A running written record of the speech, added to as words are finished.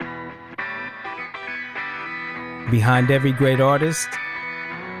Behind every great artist,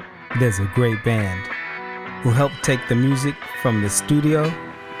 there's a great band who help take the music from the studio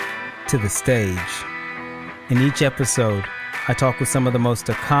to the stage. In each episode, I talk with some of the most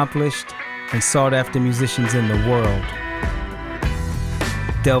accomplished and sought-after musicians in the world,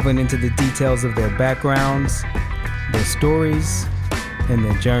 delving into the details of their backgrounds, their stories, and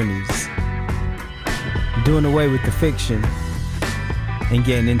their journeys, doing away with the fiction and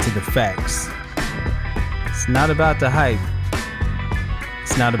getting into the facts. It's not about the hype.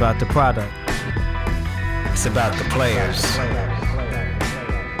 It's not about the product. It's about the players.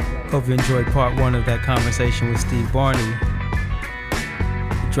 Hope you enjoyed part one of that conversation with Steve Barney.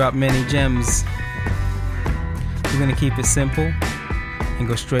 He dropped many gems. We're going to keep it simple and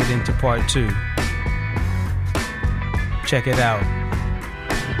go straight into part two. Check it out.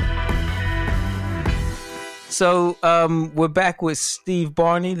 So we're back with Steve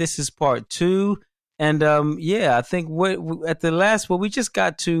Barney. This is part two. And I think we just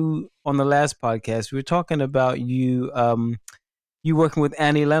got to on the last podcast, we were talking about you working with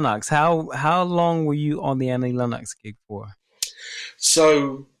Annie Lennox. How long were you on the Annie Lennox gig for?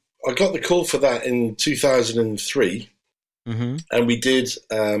 So I got the call for that in 2003, and we did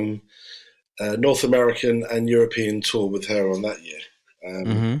North American and European tour with her on that year,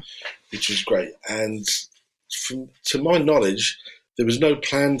 which was great. And to my knowledge, there was no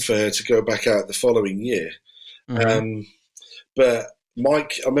plan for her to go back out the following year. But I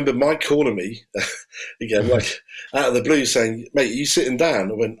remember Mike calling me again, like out of the blue, saying, "Mate, are you sitting down?"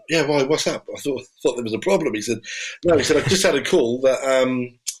 I went, "Yeah, why? What's up?" I thought there was a problem. He said, "No." He said, "I've just had a call that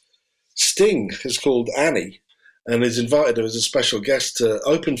Sting has called Annie and has invited her as a special guest to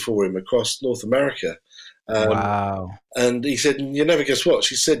open for him across North America." And he said, "You never guess what?"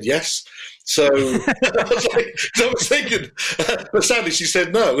 She said yes. So I was thinking, but sadly she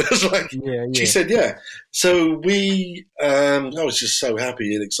said no. I was like, She said yeah. So I was just so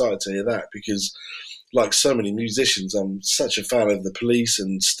happy and excited to hear that, because like so many musicians, I'm such a fan of the Police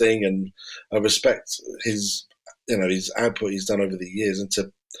and Sting, and I respect his output he's done over the years, and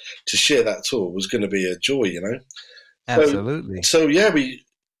to share that tour was going to be a joy, Absolutely. So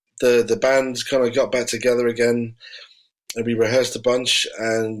the band kind of got back together again, and we rehearsed a bunch,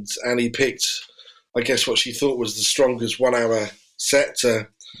 and Annie picked, I guess, what she thought was the strongest 1 hour set to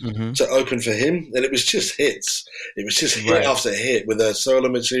open for him. And it was just hits. It was just hit after hit with her solo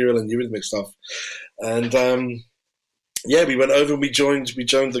material and Eurythmics stuff. And we went over and we joined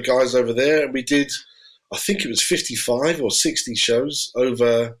the guys over there, and we did, I think it was 55 or 60 shows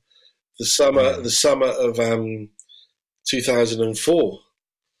over the summer of 2004.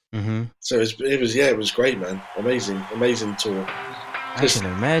 So it was great, man. Amazing tour. I can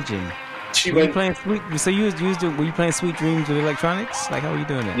imagine. Were you playing Sweet? So were you playing Sweet Dreams with Electronics? Like, how were you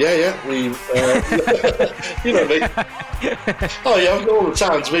doing it? Yeah. We, me. Oh yeah, I've got all the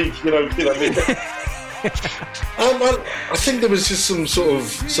sounds. I think there was just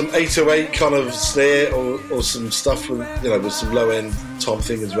some 808 kind of snare or some stuff with some low end tom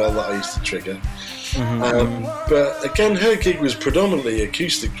thing as well that I used to trigger. But again, her gig was predominantly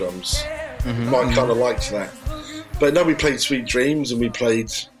acoustic drums. Mike kind of liked that. But no, we played Sweet Dreams, and we played,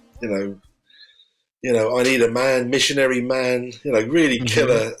 I Need a Man, Missionary Man, really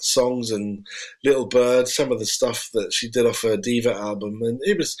killer songs, and Little Bird, some of the stuff that she did off her Diva album. And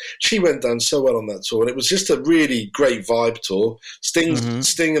she went down so well on that tour. And it was just a really great vibe tour. Sting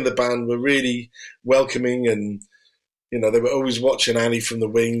and the band were really welcoming, and they were always watching Annie from the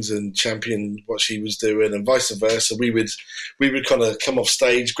wings and champion what she was doing, and vice versa. We would kind of come off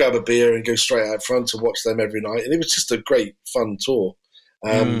stage, grab a beer, and go straight out front to watch them every night. And it was just a great, fun tour,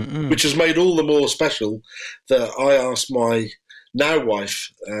 which has made all the more special that I asked my now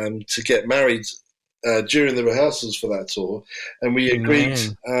wife to get married during the rehearsals for that tour, and we agreed.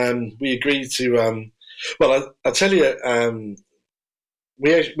 We agreed to. I'll tell you.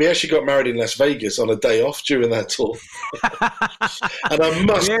 We actually got married in Las Vegas on a day off during that tour. And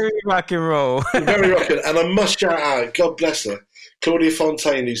very rock and roll. Very rock and I must shout out, God bless her, Claudia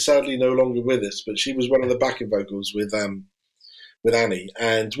Fontaine, who's sadly no longer with us, but she was one of the backing vocals with Annie.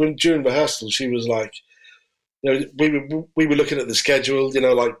 And during rehearsal, she was like, we were looking at the schedule,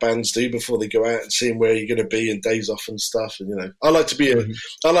 like bands do before they go out, and seeing where you're going to be and days off and stuff. And I like to do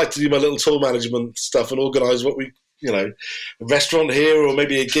my little tour management stuff and organise what we. A restaurant here or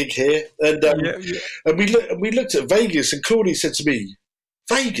maybe a gig here, and we looked at Vegas, and Claudia said to me,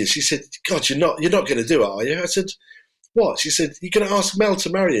 "Vegas?" She said, "God, you're not going to do it, are you?" I said, What? She said, "You're going to ask Mel to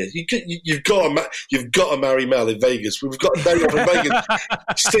marry you. You've got to marry Mel in Vegas. We've got a day off in Vegas.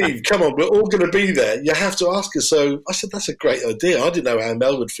 Steve, come on, we're all going to be there. You have to ask her." So I said, "That's a great idea." I didn't know how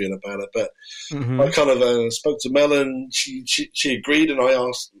Mel would feel about it, but I kind of spoke to Mel, and she agreed. And I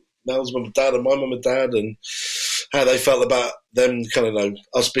asked Mel's mum and dad and my mum and dad, and how they felt about them, kind of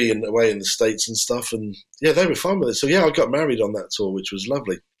us being away in the States and stuff. And yeah, they were fine with it. So yeah, I got married on that tour, which was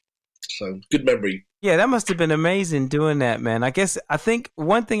lovely. So good memory. Yeah, that must have been amazing doing that, man. I think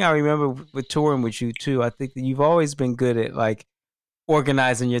one thing I remember with touring with you too, I think that you've always been good at like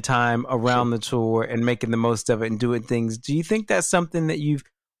organizing your time around the tour and making the most of it and doing things. Do you think that's something that you've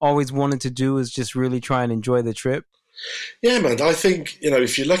always wanted to do, is just really try and enjoy the trip? Yeah, man. I think,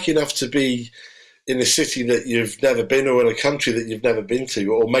 if you're lucky enough to be in a city that you've never been, or in a country that you've never been to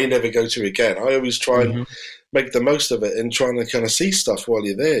or may never go to again, I always try and make the most of it and trying to kind of see stuff while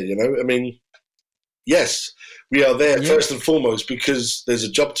you're there, I mean, yes, we are there first and foremost because there's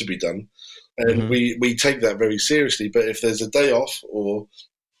a job to be done, and we take that very seriously. But if there's a day off, or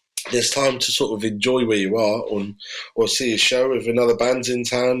there's time to sort of enjoy where you are, or see a show if another band's in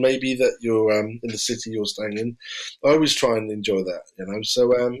town, maybe that you're in the city you're staying in, I always try and enjoy that,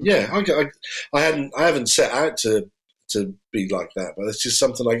 So I haven't set out to be like that, but it's just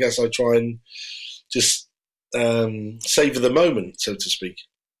something I guess I try and just savor the moment, so to speak.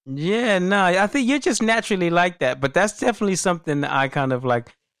 Yeah, no, I think you're just naturally like that, but that's definitely something that I kind of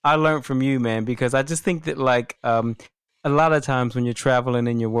like, I learned from you, man, because I just think that like, a lot of times when you're traveling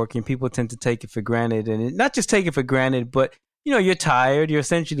and you're working, people tend to take it for granted, and not just take it for granted, but you're tired.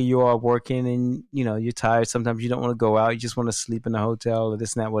 You are working, and you're tired. Sometimes you don't want to go out. You just want to sleep in a hotel or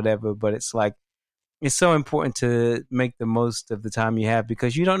this and that, whatever. But it's like, it's so important to make the most of the time you have,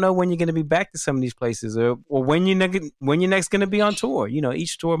 because you don't know when you're going to be back to some of these places, or when you're next going to be on tour.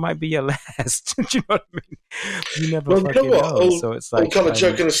 Each tour might be your last. You know what I mean? You never fucking know. So it's like, kind of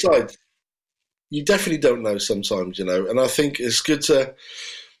joking aside, you definitely don't know sometimes, and I think it's good to,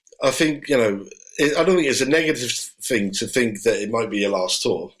 I don't think it's a negative thing to think that it might be your last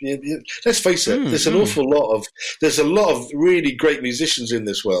tour. Let's face it, there's a lot of really great musicians in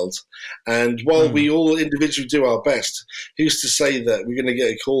this world, and while we all individually do our best, who's to say that we're going to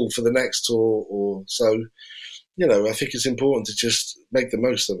get a call for the next tour, or so? I think it's important to just make the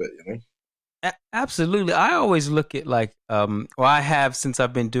most of it. Absolutely. I always look at like, I have since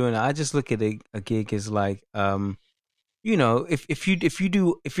I've been doing it. I just look at a gig as like, if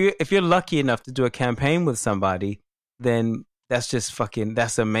you're lucky enough to do a campaign with somebody, then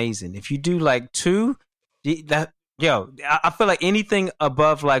that's amazing. If you do like two, I feel like anything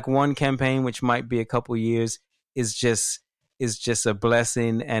above like one campaign, which might be a couple years, is just a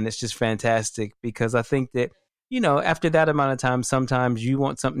blessing, and it's just fantastic, because I think that, after that amount of time, sometimes you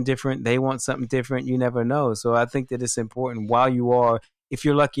want something different, they want something different, you never know. So I think that it's important if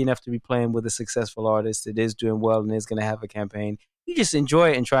you're lucky enough to be playing with a successful artist that is doing well and is going to have a campaign, you just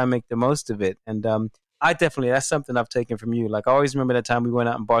enjoy it and try and make the most of it. And that's something I've taken from you. Like, I always remember that time we went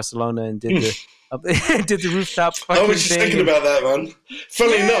out in Barcelona and did the rooftop fucking I was just thinking about that, man.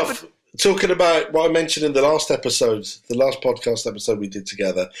 Funny enough, talking about what I mentioned in the last podcast episode we did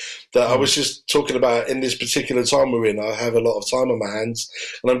together, that I was just talking about in this particular time we're in, I have a lot of time on my hands,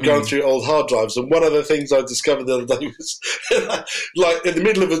 and I'm going through old hard drives. And one of the things I discovered the other day was, like, in the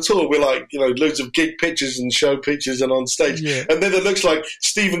middle of a tour, we're like, loads of gig pictures and show pictures and on stage. Yeah. And then it looks like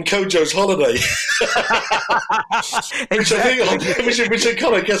Stephen Kojo's holiday. Which I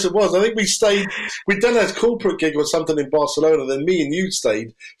kind of guess it was. I think we'd done a corporate gig or something in Barcelona, then me and you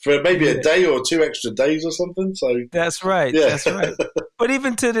stayed for maybe a day or 2 extra days or something. So that's right. Yeah. That's right. But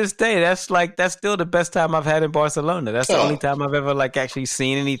even to this day, that's still the best time I've had in Barcelona. That's the only time I've ever like actually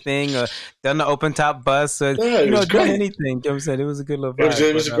seen anything or done the open top bus or done anything. You know what I'm saying? It was a good little vibe.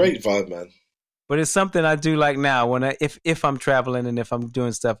 It was a great vibe, man. But it's something I do like now when if I'm traveling and if I'm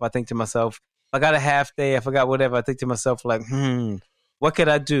doing stuff, I think to myself, if I got a half day, I forgot whatever, I think to myself like, what could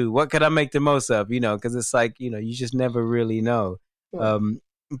I do? What could I make the most of? Because it's like, you just never really know.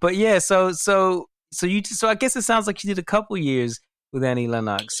 But yeah, so I guess it sounds like you did a couple years with Annie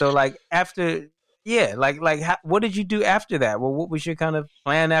Lennox. So like after, what did you do after that? Well, what was your kind of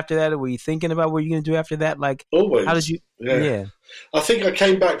plan after that? Or were you thinking about what you're going to do after that? Like, always. How did you? Yeah. I think I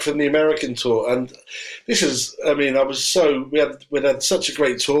came back from the American tour, and this is, we had such a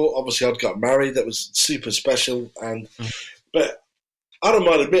great tour. Obviously, I'd got married. That was super special, but I don't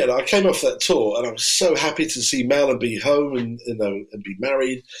mind admitting, I came off that tour and I was so happy to see Mel and be home and be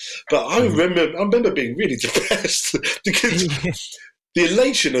married. But I remember being really depressed because the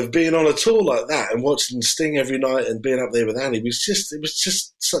elation of being on a tour like that and watching Sting every night and being up there with Annie was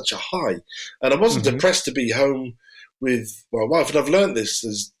just such a high. And I wasn't depressed to be home with my wife, and I've learned this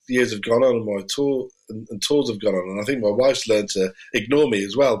as years have gone on and my tours have gone on, and I think my wife's learned to ignore me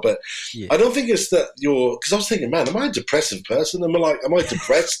as well. But I don't think it's that because I was thinking, man, am I a depressive person? Am I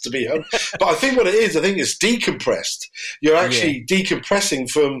depressed to be home? But I think what it is, I think it's decompressed. You're actually decompressing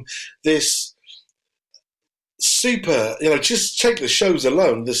from this super, just take the shows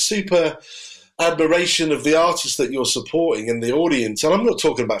alone, the super admiration of the artist that you're supporting and the audience. And I'm not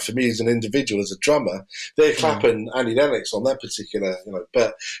talking about for me as an individual, as a drummer. They're clapping Annie Lennox on that particular,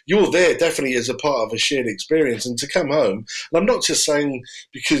 but you're there definitely as a part of a shared experience. And to come home, and I'm not just saying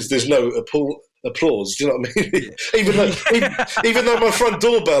because there's no applause, do you know what I mean? even though my front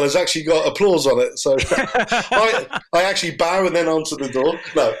doorbell has actually got applause on it, so I actually bow and then answer the door.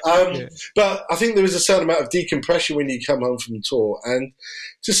 No, but I think there is a certain amount of decompression when you come home from tour, and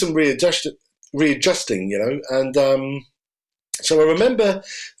just some readjusting, and so I remember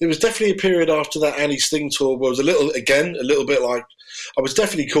there was definitely a period after that Annie Sting tour where it was a little bit like I was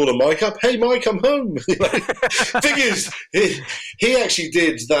definitely calling Mike up. Hey, Mike, I'm home. Thing is, he actually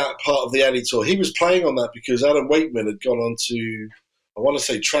did that part of the Annie tour. He was playing on that because Adam Wakeman had gone on to, I want to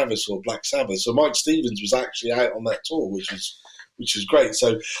say Travis or Black Sabbath. So Mike Stevens was actually out on that tour, which was great.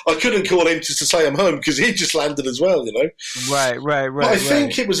 So I couldn't call him just to say I'm home because he just landed as well, Right. But I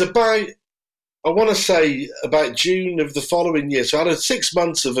think it was about, I want to say about June of the following year. So I had 6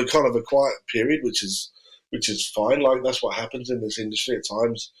 months of a kind of a quiet period, which is fine. Like that's what happens in this industry at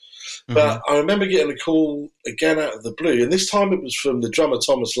times. Mm-hmm. But I remember getting a call again out of the blue, and this time it was from the drummer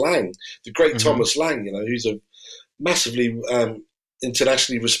Thomas Lang, the great Thomas Lang, who's a massively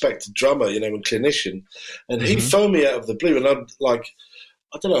internationally respected drummer, and clinician. And he phoned me out of the blue, and I'm like,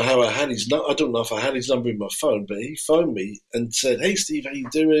 I don't know how I had his number. I don't know if I had his number in my phone, but he phoned me and said, "Hey, Steve, how you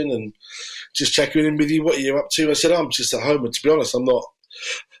doing? And just checking in with you. What are you up to?" I said, "I'm just at home." And to be honest, I'm not.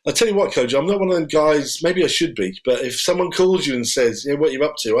 I tell you what, Kojo, I'm not one of them guys. Maybe I should be, but if someone calls you and says, "Yeah, what are you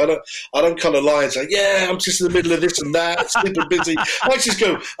up to?" I don't kind of lie and say, "Yeah, I'm just in the middle of this and that, super busy." I just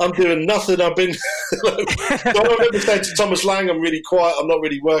go, "I'm doing nothing. I've been." So I remember saying to Thomas Lang, "I'm really quiet. I'm not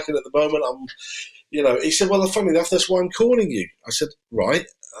really working at the moment. He said, "Well, funny enough, that's why I'm calling you." I said, "Right,"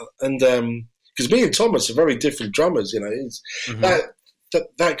 and because me and Thomas are very different drummers,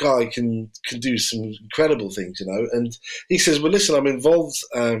 that guy can do some incredible things, And he says, "Well, listen, I'm involved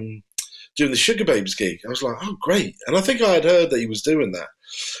doing the Sugar Babes gig." I was like, "Oh, great!" And I think I had heard that he was doing that,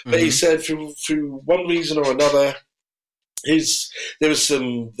 but he said through one reason or another, there was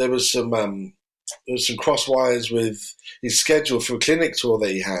some cross wires with his schedule for a clinic tour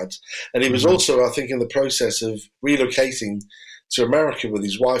that he had, and he was also, I think, in the process of relocating to America with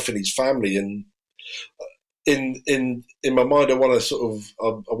his wife and his family. And in my mind, I want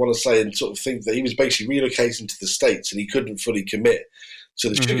to say and sort of think that he was basically relocating to the States, and he couldn't fully commit to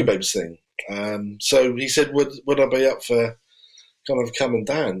the Sugar Babes thing. So he said, "Would I be up for kind of coming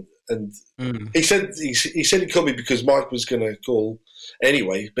down?" And he said he called me because Mike was going to call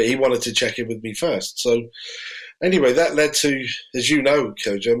anyway, but he wanted to check in with me first. So anyway, that led to, as you know,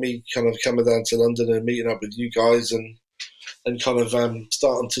 Kojo, me kind of coming down to London and meeting up with you guys and kind of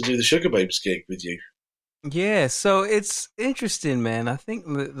starting to do the Sugar Babes gig with you. Yeah, so it's interesting, man. I think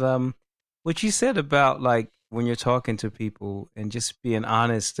that, what you said about like when you're talking to people and just being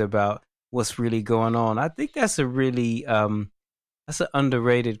honest about what's really going on, I think that's a really that's an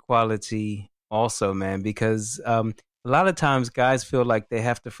underrated quality also, man, because a lot of times guys feel like they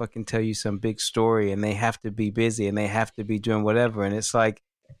have to fucking tell you some big story and they have to be busy and they have to be doing whatever. And it's like,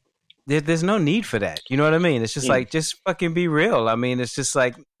 there's no need for that. You know what I mean? It's just like, just fucking be real. I mean, it's just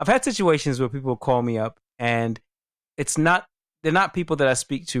like, I've had situations where people call me up and they're not people that I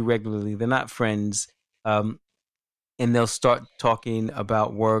speak to regularly. They're not friends. And they'll start talking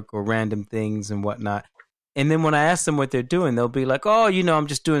about work or random things and whatnot. And then when I ask them what they're doing, they'll be like, "Oh, I'm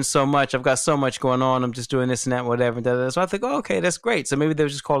just doing so much. I've got so much going on. I'm just doing this and that, whatever." So I think, "Oh, okay, that's great." So maybe they're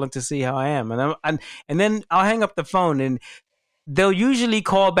just calling to see how I am. And then I'll hang up the phone and they'll usually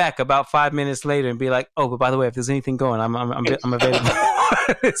call back about 5 minutes later and be like, "Oh, but by the way, if there's anything going, I'm available."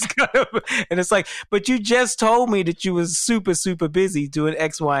 And it's like, but you just told me that you was super, super busy doing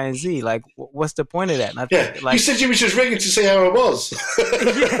X, Y, and Z. Like, what's the point of that? And I think, you said you were just ringing to see how I was.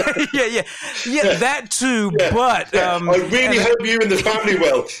 yeah, that too. Yeah. But I really hope you and the family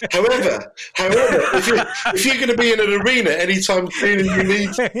well. However, if you're going to be in an arena anytime soon and you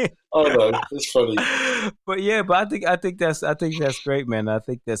need. Oh no, it's funny. But I think that's great, man. I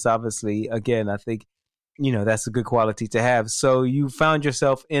think that's obviously, again, I think, that's a good quality to have. So you found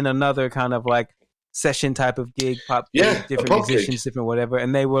yourself in another kind of like session type of gig, different musicians, different whatever,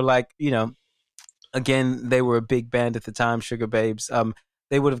 and they were like, again, they were a big band at the time, Sugar Babes.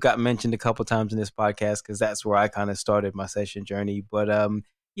 they would have gotten mentioned a couple times in this podcast because that's where I kind of started my session journey. But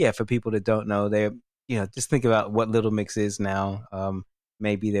yeah, for people that don't know, they're just think about what Little Mix is now.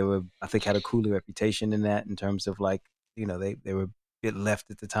 Maybe they were, I think, had a cooler reputation in that in terms of like, they were a bit left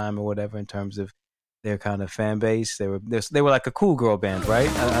at the time or whatever in terms of their kind of fan base. They were like a cool girl band,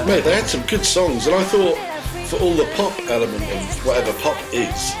 right? Mate, they had some good songs, and I thought for all the pop element of whatever pop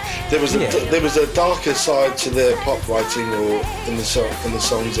is, there was a darker side to their pop writing or in the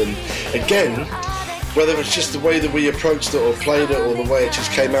songs, and again, whether it's just the way that we approached it or played it or the way it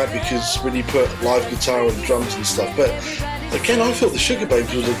just came out, because when you put live guitar and drums and stuff. But again, I thought the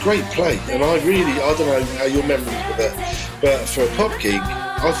Sugababes was a great play, and I don't know how your memories were there, but for a pop gig,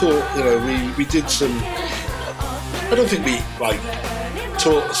 I thought, we did some, I don't think we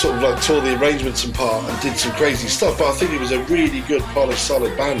tore the arrangements apart and did some crazy stuff, but I think it was a really good, polished,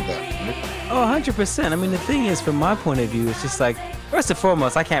 solid band that. Oh, 100%. I mean, the thing is, from my point of view, it's just like, first and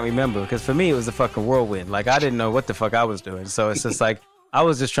foremost, I can't remember, because for me, it was a fucking whirlwind. Like, I didn't know what the fuck I was doing. So it's just like, I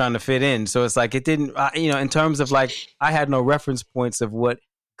was just trying to fit in. So it's like, it didn't, in terms of like, I had no reference points of what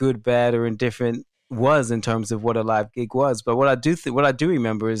good, bad, or indifferent was in terms of what a live gig was. But what I do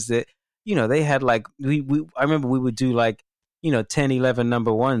remember is that, they had like, I remember we would do like, 10, 11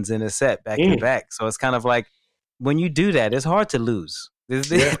 number ones in a set back to back. So it's kind of like, when you do that, it's hard to lose.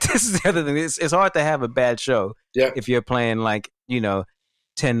 This is the other thing. It's hard to have a bad show if you're playing like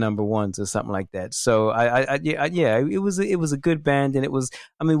 10 number ones or something like that. So it was a good band, and it was.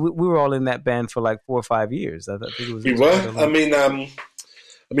 I mean, we were all in that band for like 4 or 5 years. I think it was. We were. I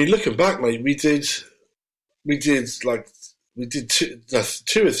mean, looking back, mate, we did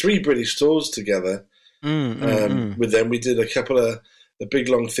two or three British tours together with them. We did a couple of the big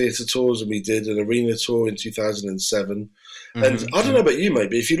long theatre tours, and we did an arena tour in 2007. And I don't know about you, mate,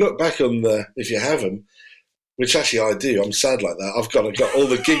 but if you look back on if you have them, which actually I do, I'm sad like that. I've got all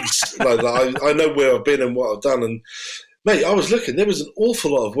the gigs. Like I know where I've been and what I've done. And mate, I was looking. There was an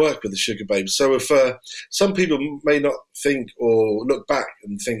awful lot of work with the Sugababes. So if some people may not think or look back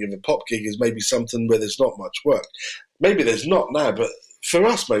and think of a pop gig as maybe something where there's not much work, maybe there's not now. But for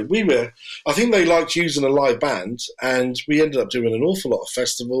us, mate, I think they liked using a live band, and we ended up doing an awful lot of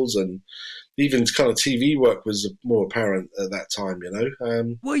festivals, and even kind of TV work was more apparent at that time,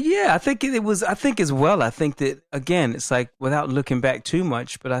 Well, yeah, I think it was. I think as well. I think that again, it's like without looking back too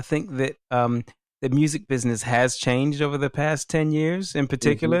much, but I think that the music business has changed over the past 10 years, in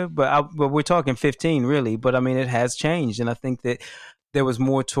particular. But we're talking 15, really. But I mean, it has changed, and I think that there was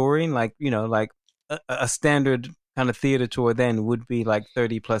more touring. Like like a standard kind of theater tour then would be like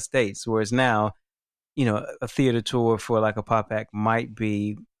 30 plus dates, whereas now, a theater tour for like a pop act might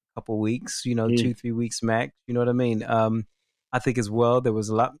be couple weeks, 2-3 weeks max. You know what I mean? I think as well there was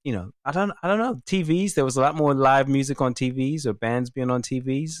a lot. I don't know. TVs. There was a lot more live music on TVs or bands being on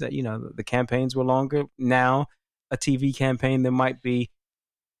TVs. The campaigns were longer. Now a TV campaign, there might be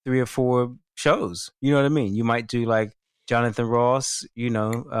 3 or 4 shows. You know what I mean? You might do like Jonathan Ross.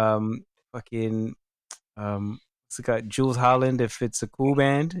 It's got Jules Holland if it's a cool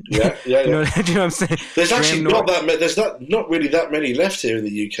band. Yeah. You know what I'm saying? There's actually there's not really that many left here in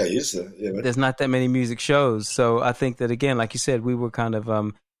the UK, is there? There's not that many music shows. So I think that, again, like you said, we were kind of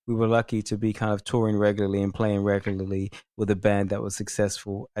we were lucky to be kind of touring regularly and playing regularly with a band that was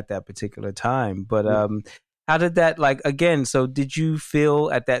successful at that particular time. But how did that, like, again, so did you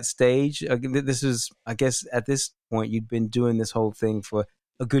feel at that stage, this is, I guess at this point, you'd been doing this whole thing for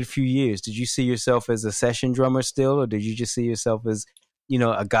a good few years. Did you see yourself as a session drummer still, or did you just see yourself as,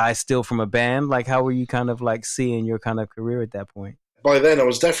 a guy still from a band? Like, how were you kind of like seeing your kind of career at that point? By then, I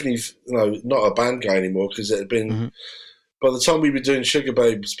was definitely not a band guy anymore, because it had been, by the time we were doing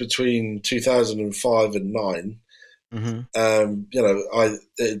Sugababes between 2005 and 9, it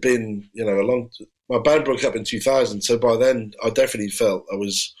had been, a long, my band broke up in 2000. So by then I definitely felt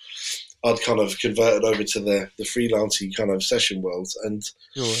I'd kind of converted over to the freelancing kind of session world. And,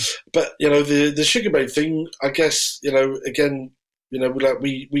 but, the Sugababe thing, I guess, again,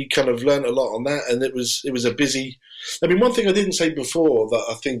 we kind of learned a lot on that, and it was a busy. I mean, one thing I didn't say before that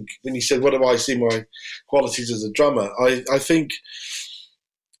I think when you said, what do I see my qualities as a drummer? I think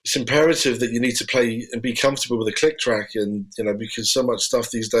it's imperative that you need to play and be comfortable with a click track, and, because so much stuff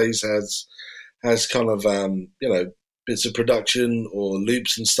these days has kind of, bits of production or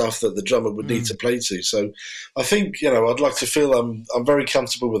loops and stuff that the drummer would need to play to. So I think, I'd like to feel I'm very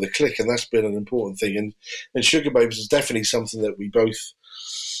comfortable with a click, and that's been an important thing. And Sugababes is definitely something that we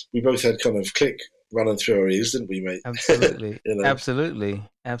both had kind of click running through our ears, didn't we, mate? Absolutely.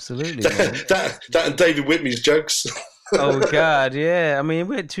 Absolutely. that and David Whitney's jokes. Oh God, yeah. I mean,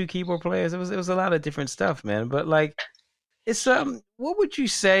 we had 2 keyboard players. It was a lot of different stuff, man. But like, It's what would you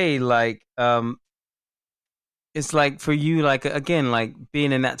say like it's like for you, like again, like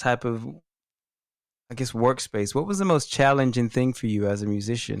being in that type of, I guess, workspace, what was the most challenging thing for you as a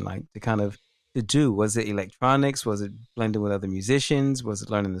musician, like to kind of to do? Was it electronics? Was it blending with other musicians? Was it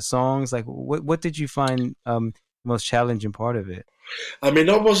learning the songs? Like what did you find the most challenging part of it? I mean,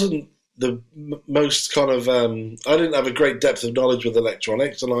 I wasn't the most kind of. I didn't have a great depth of knowledge with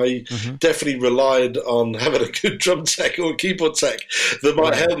electronics, and I Mm-hmm. definitely relied on having a good drum tech or keyboard tech that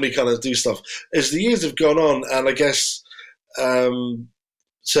might Right. help me kind of do stuff. As the years have gone on, and I guess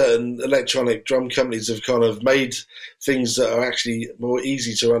certain electronic drum companies have kind of made things that are actually more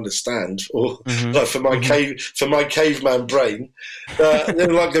easy to understand, or Mm-hmm. like for my caveman brain,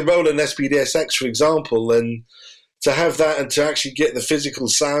 like the Roland SPDSX, for example, and to have that and to actually get the physical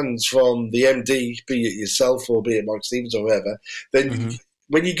sounds from the MD, be it yourself or be it Mike Stevens or whoever, then Mm-hmm.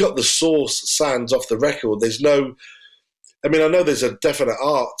 when you got the source sounds off the record, there's no. I mean, I know there's a definite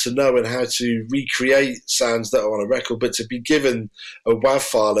art to knowing how to recreate sounds that are on a record, but to be given a WAV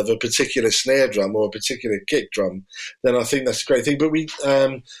file of a particular snare drum or a particular kick drum, then I think that's a great thing. But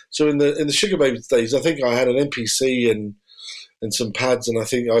so in the Sugar Babes days, I think I had an MPC and some pads, and I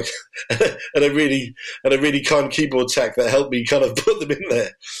think I and a really kind keyboard tech that helped me kind of put them in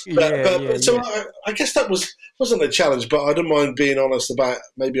there. So I guess that wasn't a challenge, but I don't mind being honest about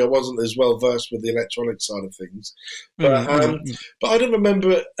maybe I wasn't as well versed with the electronic side of things. Mm-hmm. But I don't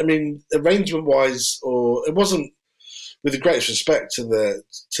remember. I mean, arrangement wise, or it wasn't. With the greatest respect to the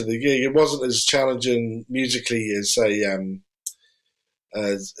gig, it wasn't as challenging musically as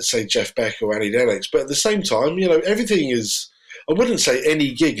say Jeff Beck or Annie Lennox. But at the same time, everything is. I wouldn't say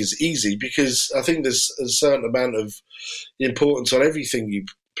any gig is easy because I think there's a certain amount of importance on everything you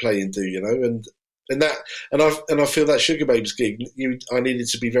play and do, and I feel that Sugar Babes gig, I needed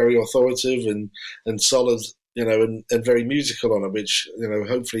to be very authoritative and solid, and very musical on it, which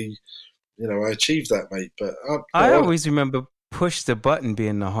hopefully I achieved that, mate. But I always remember Push the Button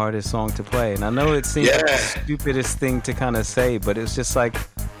being the hardest song to play, and I know it seems like the stupidest thing to kind of say, but it's just like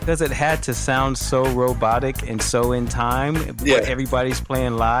because it had to sound so robotic and so in time, but everybody's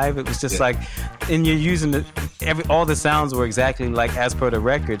playing live. It was just like, and you're using all the sounds were exactly like as per the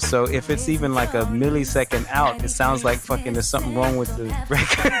record. So if it's even like a millisecond out, it sounds like fucking there's something wrong with the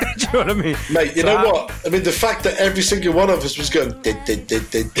record. You know what I mean, mate? You know what? I mean, the fact that every single one of us was going, I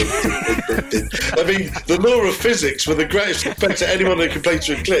mean, the law of physics with the greatest respect to anyone who can play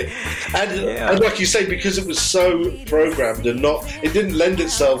to a click, and like you say, because it was so programmed and it didn't lend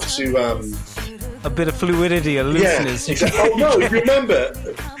itself to a bit of fluidity or looseness. Yeah, exactly. Oh no! Do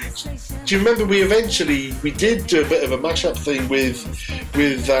you remember we did do a bit of a mashup thing with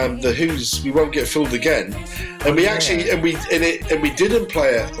the Who's "We Won't Get Fooled Again," and we didn't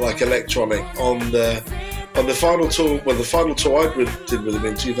play it like electronic on the final tour. Well, the final tour I did with them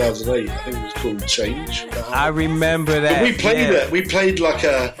in 2008, I think it was called Change. I remember that. But we played it. We played like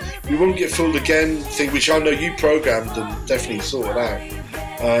a "We Won't Get Fooled Again" thing, which I know you programmed and definitely sorted out.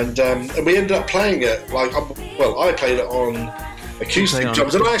 And we ended up playing it I played it on acoustic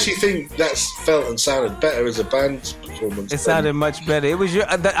drums, and I actually think that's felt and sounded better as a band performance. It sounded much better. It was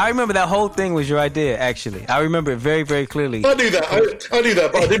I remember that whole thing was your idea. Actually, I remember it very, very clearly. I knew that. I knew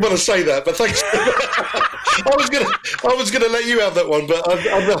that, but I didn't want to say that. But thanks. I was gonna let you have that one, but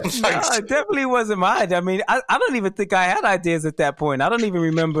thanks. No, it definitely wasn't mine. I mean, I don't even think I had ideas at that point. I don't even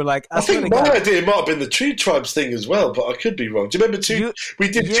remember. Like, I think my idea might have been the Two Tribes thing as well, but I could be wrong. Do you remember we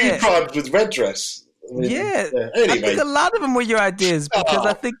did Two Tribes with Red Dress? Anyway. I think a lot of them were your ideas because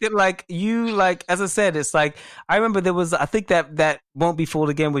I think that as I said, it's like I remember there was, I think that Won't Be Fooled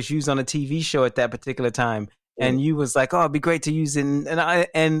Again was used on a TV show at that particular time, and you was like, oh, it'd be great to use it,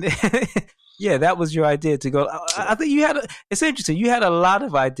 and yeah, that was your idea to go. I think you had. It's interesting. You had a lot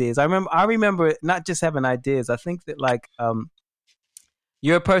of ideas. I remember not just having ideas. I think that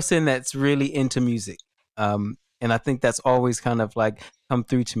you're a person that's really into music. And I think that's always kind of like come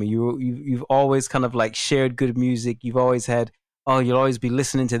through to me. You've always kind of like shared good music. You've always had, you'll always be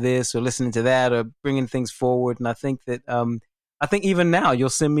listening to this or listening to that or bringing things forward. And I think that, I think even now you'll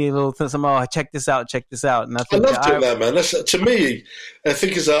send me a little thing, check this out. And I love doing that, man. To me, I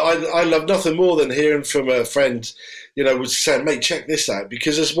think I love nothing more than hearing from a friend, was saying, mate, check this out,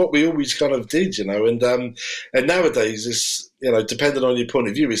 because it's what we always kind of did, and nowadays it's, depending on your point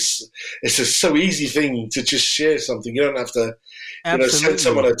of view, it's a so easy thing to just share something. You don't have to, send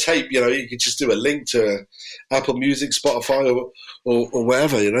someone a tape. You could just do a link to Apple Music, Spotify, or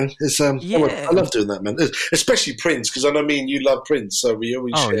wherever. It's I love doing that, man. Especially Prince, because I know me and you love Prince, so we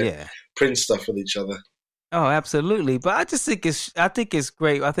always share Prince stuff with each other. Oh, absolutely. But I just think it's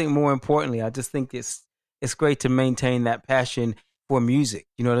great. I think more importantly, I just think it's it's great to maintain that passion for music.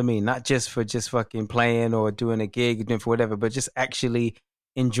 You know what I mean? Not just for just fucking playing or doing a gig, doing for whatever, but just actually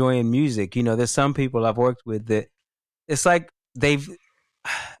enjoying music. You know, there's some people I've worked with that it's like they've,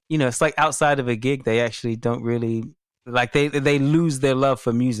 you know, it's like outside of a gig, they actually don't really like they lose their love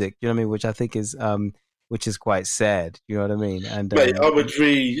for music. You know what I mean? Which is quite sad. You know what I mean? And mate,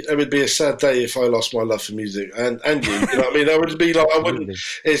 it would be a sad day if I lost my love for music, and you, you know what I mean? I would be like, I wouldn't.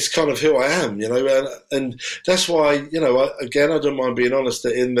 It's kind of who I am, you know, and that's why, you know, I don't mind being honest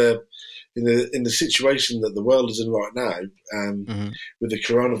that in the situation that the world is in right now, with the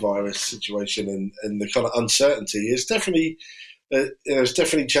coronavirus situation and the kind of uncertainty, it's definitely. It's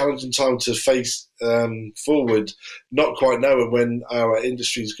definitely a challenging time to face forward, not quite knowing when our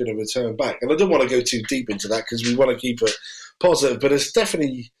industry is going to return back. And I don't want to go too deep into that because we want to keep it positive, but it's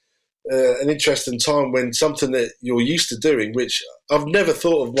definitely an interesting time when something that you're used to doing, which I've never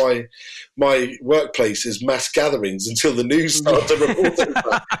thought of my workplace as mass gatherings until the news started to report it.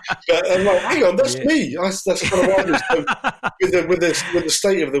 But I'm like, hang on, that's me. That's kind of what I was with the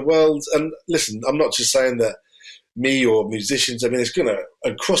state of the world. And listen, I'm not just saying that me or musicians. I mean, it's going to,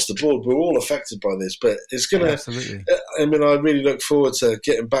 across the board, we're all affected by this, but it's going to, absolutely. I mean, I really look forward to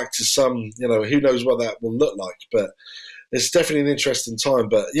getting back to some, you know, who knows what that will look like, but it's definitely an interesting time.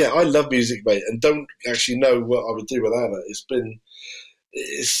 But yeah, I love music, mate, and don't actually know what I would do without it.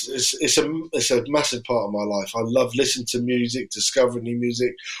 It's a massive part of my life. I love listening to music, discovering new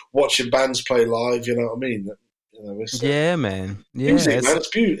music, watching bands play live, you know what I mean? You know, yeah, man. Yeah, music, man,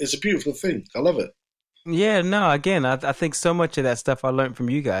 it's a beautiful thing. I love it. Yeah, no, again, I think so much of that stuff I learned from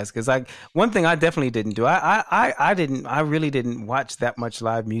you guys, because one thing I definitely didn't do, I really didn't watch that much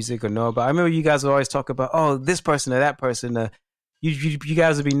live music or know about. I remember you guys would always talk about, oh, this person or that person. You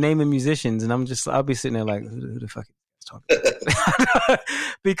guys would be naming musicians, and I'll be sitting there like, who the fuck is talking?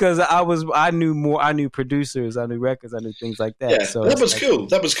 Because I knew producers, I knew records, I knew things like that. Yeah, so that was cool.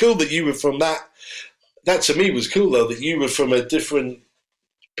 That was cool that you were from that. That to me was cool though, that you were from a different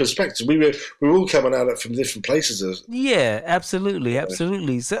perspective. We were all coming at it from different places. Yeah, absolutely.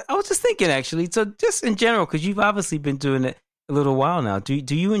 So I was just thinking, actually, so just in general, because you've obviously been doing it a little while now. Do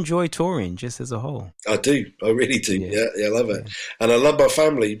you enjoy touring just as a whole? I do. I really do. Yeah, I love it, and I love my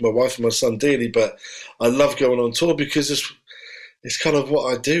family, my wife and my son dearly. But I love going on tour because it's kind of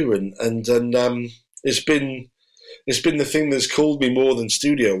what I do, and it's been the thing that's called me more than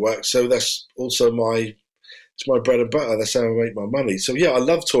studio work. So that's also my bread and butter. That's how I make my money. So yeah, I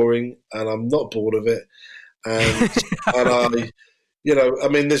love touring, and I'm not bored of it. And I, you know, I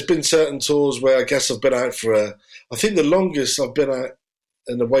mean, there's been certain tours where I guess I've been out I think the longest I've been out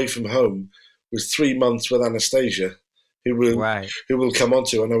and away from home was 3 months with Anastasia, who will come on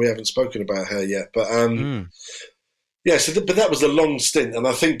to. I know we haven't spoken about her yet, but yeah. So, but that was a long stint, and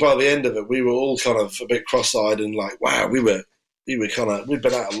I think by the end of it, we were all kind of a bit cross-eyed and like, wow, we'd been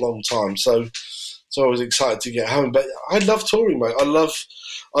out a long time. So I was excited to get home. But I love touring, mate. I love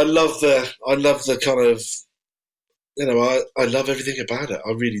the kind of, you know, I love everything about it.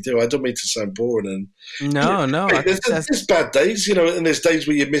 I really do. I don't mean to sound boring. And no. There's bad days, you know, and there's days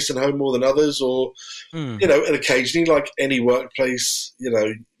where you're missing home more than others, or you know, and occasionally, like any workplace, you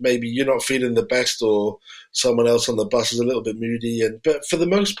know, maybe you're not feeling the best, or someone else on the bus is a little bit moody. But for the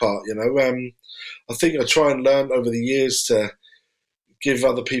most part, you know, I think I try and learn over the years to give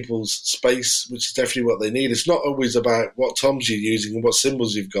other people's space, which is definitely what they need. It's not always about what toms you're using and what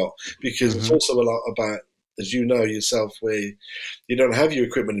cymbals you've got, because it's also a lot about, as you know yourself, where you don't have your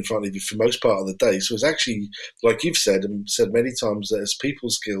equipment in front of you for most part of the day. So it's actually, like you've said and said many times, that it's people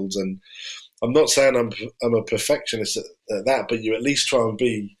skills. And I'm not saying I'm a perfectionist at that, but you at least try and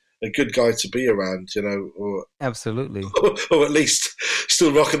be a good guy to be around, you know, or absolutely, or at least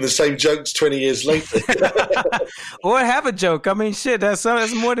still rocking the same jokes 20 years later, or have a joke. I mean, shit, that's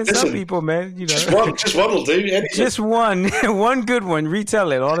more than some people, man. You know, just one will do. Anyway. Just one good one.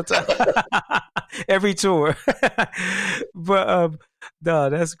 Retell it all the time, every tour. But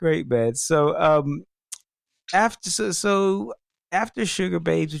no, that's great, man. So after Sugababes,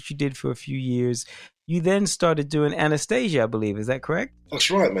 which you did for a few years, you then started doing Anastasia, I believe. Is that correct? That's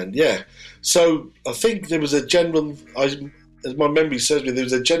right, man. Yeah. So I think there was a general, as my memory serves me, there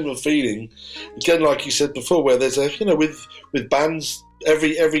was a general feeling, again, like you said before, where there's a, you know, with bands,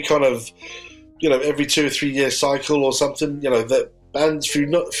 every kind of, you know, every 2 or 3 year cycle or something, you know, that bands through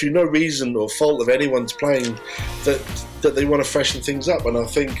no reason or fault of anyone's playing, that they want to freshen things up. And I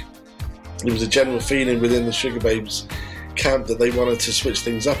think there was a general feeling within the Sugababes camp that they wanted to switch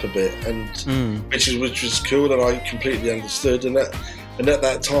things up a bit, and which was cool, and I completely understood. And at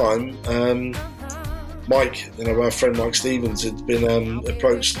that time, Mike, you know, our friend Mike Stevens, had been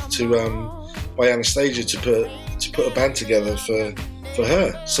approached by by Anastasia to put a band together for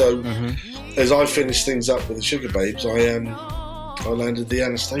her. So as I finished things up with the Sugar Babes, I landed the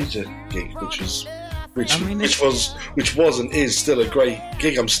Anastasia gig, which was and is still a great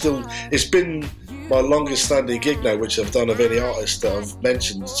gig. It's been my longest standing gig now, which I've done of any artist that I've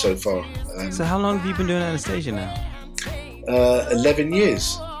mentioned so far. So how long have you been doing Anastasia now? 11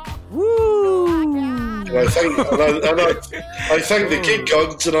 years. Woo! And I thank the gig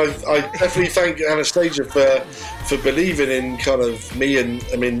gods, and I definitely thank Anastasia for believing in kind of me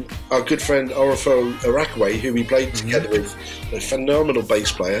and our good friend Orofo Arakwe, who we played together with, a phenomenal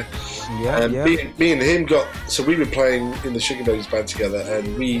bass player. Me and him we were playing in the Sugar Babes band together,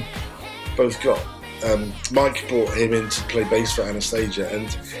 and we both got Mike brought him in to play bass for Anastasia,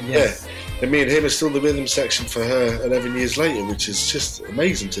 and and me and him are still the rhythm section for her 11 years later, which is just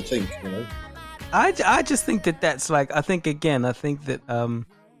amazing to think, you know. I just think that's like, I think that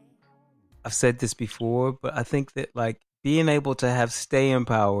I've said this before, but I think that like being able to have staying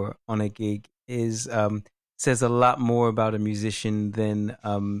power on a gig is says a lot more about a musician than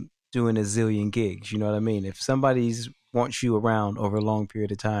doing a zillion gigs. You know what I mean? If somebody's wants you around over a long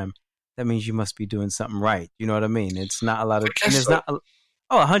period of time, that means you must be doing something right. You know what I mean? It's not a lot of, and there's not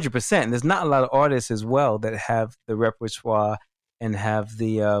 100%. There's not a lot of artists as well that have the repertoire and have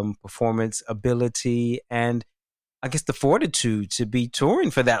the performance ability and I guess the fortitude to be touring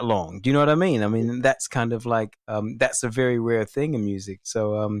for that long. Do you know what I mean? I mean, that's kind of like, that's a very rare thing in music.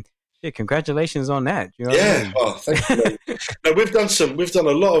 So, congratulations on that. You know what I mean? Oh, thank you. No, we've done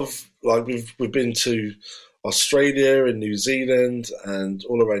a lot of, like, we've been to Australia and New Zealand and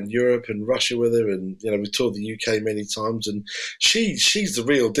all around Europe and Russia with her, and you know, we toured the UK many times, and she's the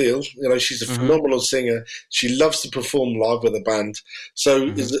real deal. You know, she's a phenomenal singer. She loves to perform live with a band. So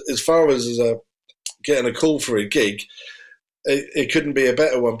as far as getting a call for a gig, it couldn't be a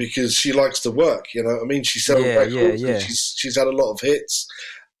better one, because she likes to work. You know what I mean? She sells records. And she's had a lot of hits,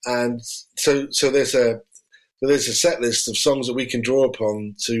 and so there's a set list of songs that we can draw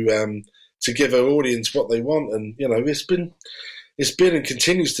upon to give our audience what they want. And you know, it's been and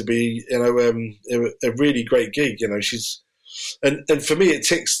continues to be, you know, a really great gig. You know, she's and for me, it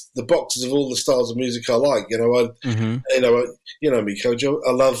ticks the boxes of all the styles of music I like. You know, you know me, Kojo.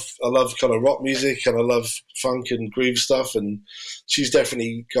 I love kind of rock music, and I love funk and groove stuff, and she's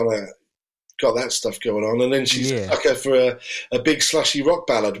definitely kind of got that stuff going on. And then she's stuck her for a big slashy rock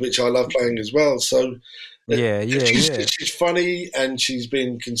ballad, which I love playing as well. So she's funny, and she's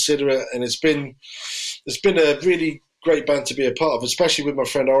been considerate, and it's been a really great band to be a part of, especially with my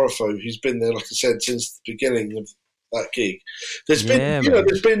friend Orofo, who's been there, like I said, since the beginning of that gig. There's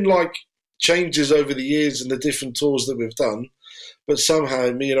been like changes over the years in the different tours that we've done, but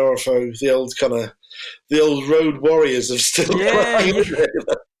somehow me and Orofo, the old road warriors, have still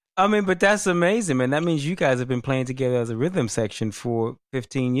I mean, but that's amazing, man. That means you guys have been playing together as a rhythm section for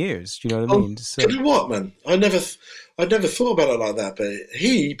 15 years. You know what I mean? So, you know what, man? I never thought about it like that. But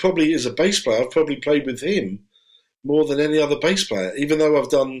he probably is a bass player. I've probably played with him more than any other bass player, even though I've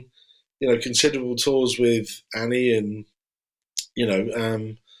done, you know, considerable tours with Annie and, you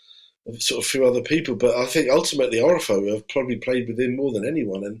know, sort of a few other people. But I think ultimately Orofo, I've probably played with him more than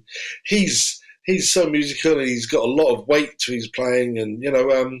anyone, and he's so musical, and he's got a lot of weight to his playing. And, you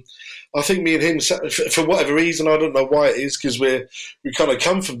know, I think me and him, for whatever reason, I don't know why it is, because we kind of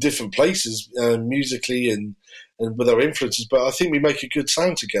come from different places musically and with our influences, but I think we make a good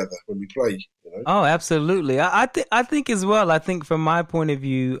sound together when we play. You know? Oh, absolutely. I think as well. I think from my point of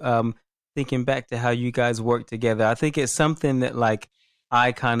view, thinking back to how you guys work together, I think it's something that like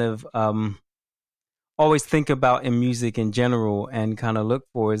I kind of always think about in music in general and kind of look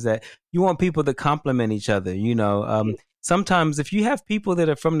for, is that you want people to complement each other. You know, sometimes if you have people that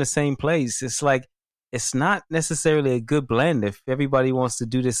are from the same place, it's like, it's not necessarily a good blend if everybody wants to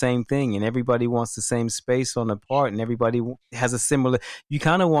do the same thing and everybody wants the same space on the part and everybody has a similar, you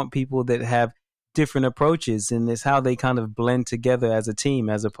kind of want people that have different approaches, and it's how they kind of blend together as a team,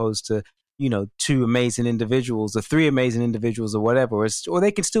 as opposed to, you know, two amazing individuals or three amazing individuals or whatever, or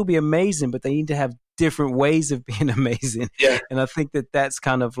they can still be amazing, but they need to have different ways of being amazing. Yeah. And I think that that's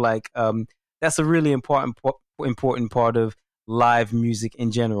kind of like, that's a really important part of live music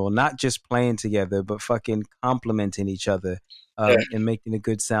in general, not just playing together, but fucking complementing each other and making a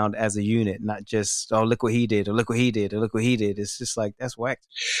good sound as a unit, not just, oh, look what he did, or look what he did, or look what he did. It's just like, that's whack.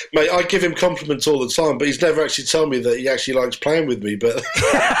 Mate, I give him compliments all the time, but he's never actually told me that he actually likes playing with me. But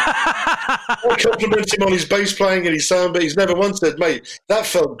I compliment him on his bass playing and his sound, but he's never once said, "Mate, that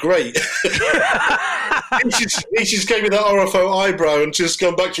felt great." he just gave me that RFO eyebrow and just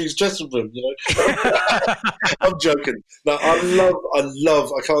gone back to his dressing room. You know, I'm joking. No,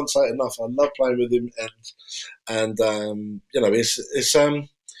 I can't say it enough. I love playing with him, and you know, it's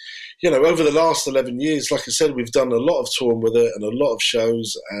you know, over the last 11 years, like I said, we've done a lot of touring with it and a lot of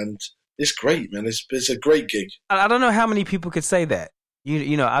shows, and it's great, man. It's a great gig. I don't know how many people could say that.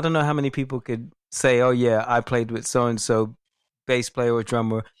 You know, I don't know how many people could say, "Oh yeah, I played with so and so bass player or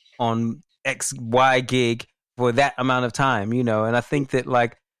drummer on XY gig for that amount of time." You know, and I think that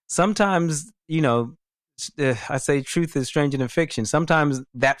like sometimes, you know, I say truth is stranger than fiction. Sometimes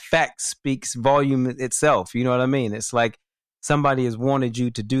that fact speaks volume itself. You know what I mean? It's like somebody has wanted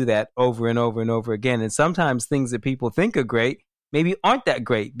you to do that over and over and over again. And sometimes things that people think are great maybe aren't that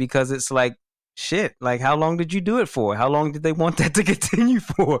great, because it's like, shit, like how long did you do it for? How long did they want that to continue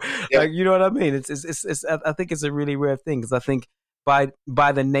for? Yeah. Like, you know what I mean? It's I think it's a really rare thing, because I think by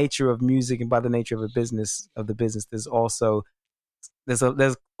the nature of music and by the nature of the business, there's also there's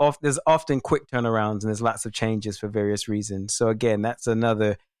often quick turnarounds and there's lots of changes for various reasons. So again, that's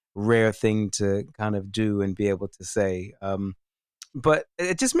another rare thing to kind of do and be able to say. But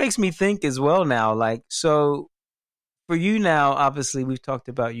it just makes me think as well now, like, so for you now, obviously we've talked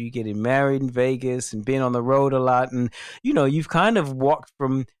about you getting married in Vegas and being on the road a lot. And, you know, you've kind of walked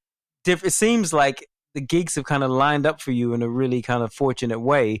from different, it seems like the gigs have kind of lined up for you in a really kind of fortunate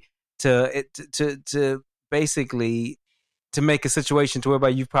way to basically to make a situation to whereby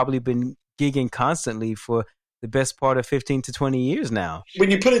you've probably been gigging constantly for the best part of 15 to 20 years now.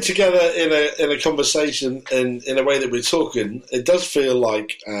 When you put it together in a conversation and in a way that we're talking, it does feel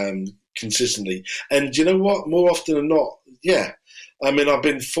like consistently. And you know what? More often than not, yeah. I mean, I've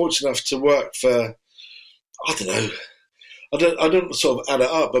been fortunate enough to work for, I don't know, I don't sort of add it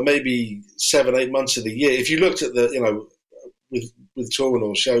up, but maybe 7-8 months of the year. If you looked at the, you know, with touring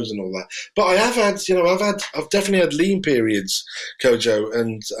or shows and all that. But I have had, you know, I've definitely had lean periods, Kojo,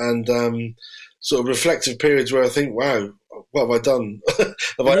 and sort of reflective periods where I think, wow, what have I done?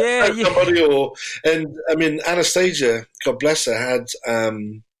 Have I hurt somebody? And I mean, Anastasia, God bless her, had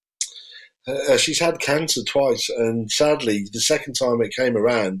she's had cancer twice, and sadly, the second time it came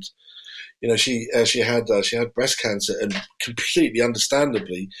around, you know, she had breast cancer, and completely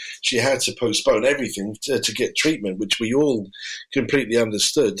understandably, she had to postpone everything to get treatment, which we all completely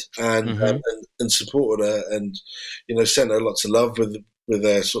understood and supported her, and you know, sent her lots of love with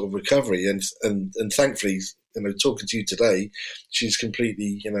her sort of recovery, and thankfully, you know, talking to you today, she's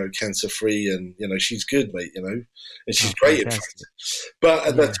completely, you know, cancer free, and you know, she's good, mate, you know, and she's great in fact. But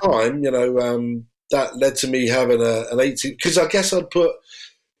at that time, you know, that led to me having an 18, because I guess I'd put.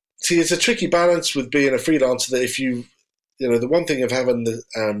 See, it's a tricky balance with being a freelancer. That if you know, the one thing of having the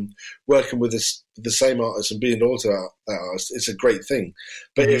working with the same artist and being loyal to that artist, it's a great thing.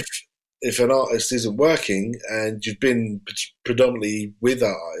 But if an artist isn't working and you've been predominantly with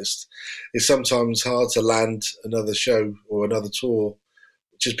that artist, it's sometimes hard to land another show or another tour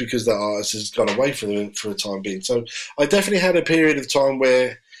just because that artist has gone away for the time being. So I definitely had a period of time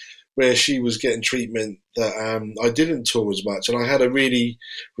where she was getting treatment that I didn't tour as much, and I had a really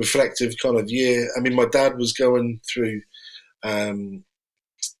reflective kind of year. I mean, my dad was going through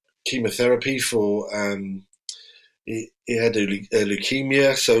chemotherapy for he had a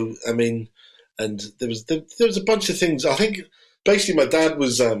leukemia, so I mean, and there was a bunch of things. I think basically my dad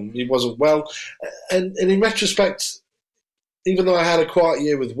was he wasn't well, and in retrospect, even though I had a quiet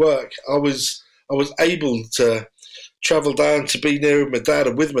year with work, I was able to travel down to be near my dad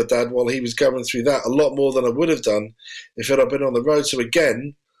and with my dad while he was going through that a lot more than I would have done if I'd been on the road. So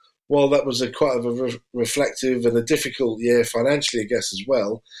again, while that was quite a reflective and a difficult year financially, I guess, as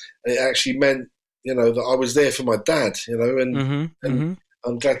well, it actually meant, you know, that I was there for my dad, you know, and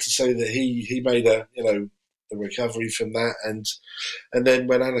I'm glad to say that he made a recovery from that. And then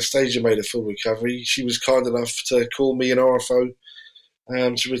when Anastasia made a full recovery, she was kind enough to call me and RFO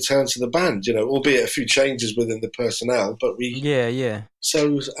to return to the band, you know, albeit a few changes within the personnel, but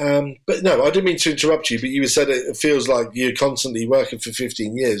So, but no, I didn't mean to interrupt you, but you said it feels like you're constantly working for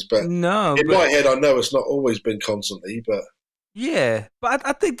 15 years, but my head, I know it's not always been constantly, but. Yeah, but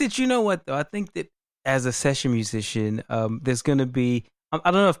I think that, you know what, though, I think that as a session musician, there's going to be, I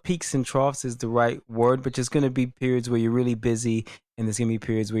don't know if peaks and troughs is the right word, but there's going to be periods where you're really busy and there's going to be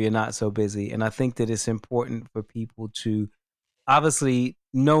periods where you're not so busy. And I think that it's important for people to obviously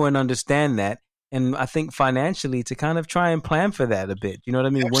know and understand that, and I think financially to kind of try and plan for that a bit. You know what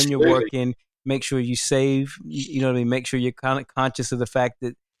I mean? Absolutely. When you're working, make sure you save. You know what I mean? Make sure you're kind of conscious of the fact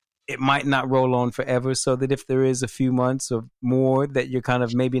that it might not roll on forever, so that if there is a few months or more that you're kind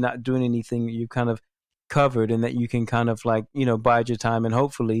of maybe not doing anything, you kind of covered, and that you can kind of like, bide your time and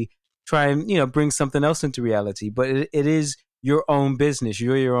hopefully try and, bring something else into reality. But it is your own business.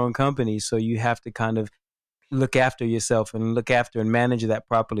 You're your own company. So you have to kind of look after yourself and look after and manage that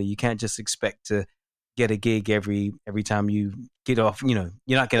properly. You can't just expect to get a gig every time you get off. You're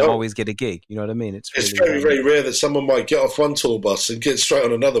not going to always get a gig. You know what I mean? It's really very rare that someone might get off one tour bus and get straight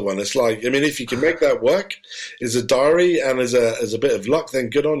on another one. It's like, I mean, if you can make that work as a diary and as a bit of luck, then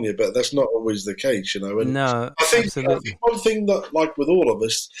good on you. But that's not always the case, And no, I think one thing that, like with all of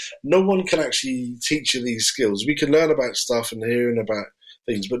us, no one can actually teach you these skills. We can learn about stuff and hearing about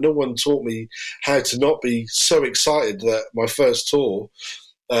things, but no one taught me how to not be so excited that my first tour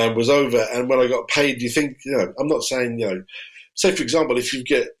was over, and when I got paid, you think, I'm not saying, say for example, if you've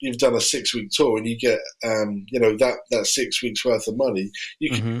done a 6-week tour and you get, that 6 weeks worth of money, you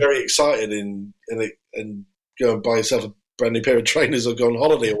can be very excited and go and buy yourself a brand new pair of trainers or go on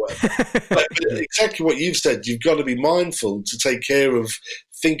holiday or whatever. But exactly what you've said, you've got to be mindful to take care of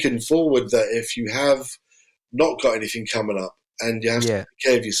thinking forward that if you have not got anything coming up, and you have to take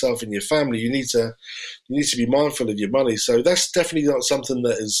care of yourself and your family, you need to be mindful of your money. So that's definitely not something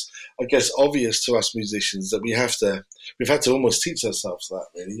that is, I guess, obvious to us musicians, that we've had to almost teach ourselves that,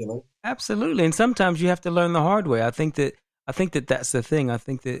 really, Absolutely. And sometimes you have to learn the hard way. I think that that's the thing. I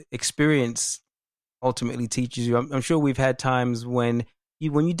think that experience ultimately teaches you. I'm sure we've had times when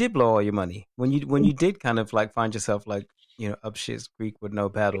you did blow all your money, when you did kind of like find yourself like, up shit's creek with no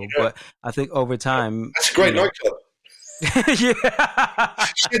paddle. Yeah. But I think over time, that's a great nightclub. Yeah.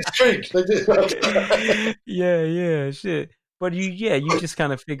 Shit's Creek. Shit. But you just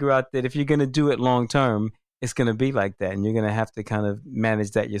kind of figure out that if you're gonna do it long term, it's gonna be like that, and you're gonna have to kind of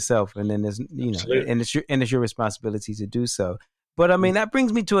manage that yourself. And then there's and it's your responsibility to do so. But I mean, that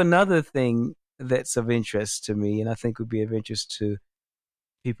brings me to another thing that's of interest to me, and I think would be of interest to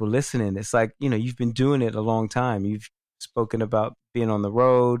people listening. It's like, you've been doing it a long time. You've spoken about being on the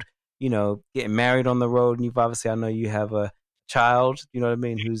road, getting married on the road, and I know you have a child, you know what I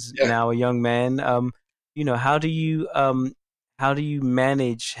mean, who's now a young man. How do you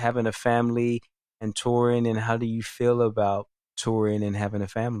manage having a family and touring, and how do you feel about touring and having a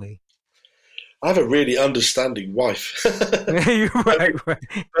family? I have a really understanding wife. right.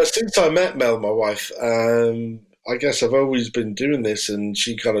 Since I met Mel, my wife, I guess I've always been doing this, and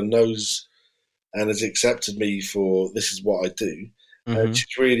she kind of knows and has accepted me for this is what I do. And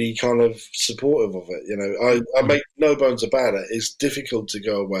she's really kind of supportive of it. I make no bones about it. It's difficult to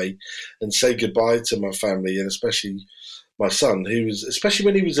go away and say goodbye to my family, and especially my son, especially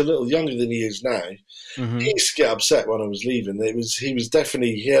when he was a little younger than he is now, he used to get upset when I was leaving. He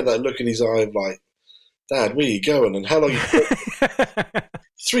had that look in his eye of like, Dad, where are you going? And how long?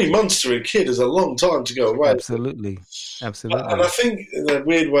 3 months to a kid is a long time to go away. Absolutely. And I think in a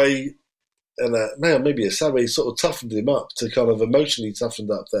weird way, and maybe a sad way, sort of toughened him up, to kind of emotionally toughened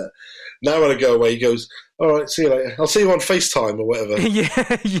up that now when I go away, he goes, all right, see you later. I'll see you on FaceTime or whatever.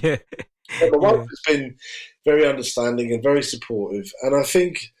 Yeah. And my wife has been very understanding and very supportive. And I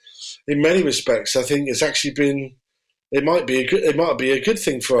think in many respects, I think it's actually been, it might be a good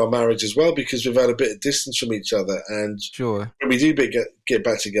thing for our marriage as well, because we've had a bit of distance from each other, and when we do get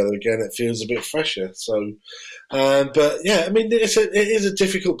back together again, it feels a bit fresher. So, but yeah, I mean, it is a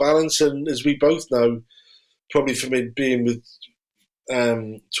difficult balance, and as we both know, probably from being with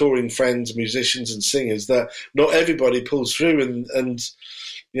touring friends, musicians, and singers, that not everybody pulls through, and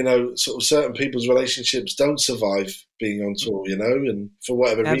sort of certain people's relationships don't survive being on tour, and for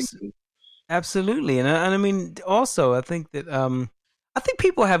whatever reason. Absolutely. And I mean, also, I think that, I think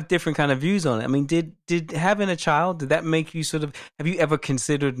people have different kind of views on it. I mean, did having a child, did that make you sort of, have you ever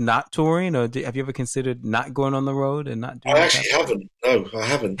considered not touring, or have you ever considered not going on the road and not doing I actually haven't. No, I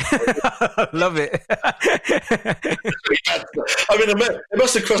haven't. Love it. I mean, it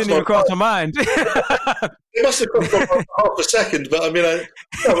must have crossed my mind. It must have crossed my mind for half a second, but I mean,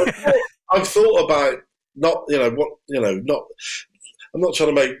 I've thought about I'm not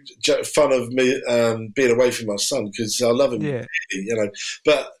trying to make fun of me being away from my son, because I love him, really,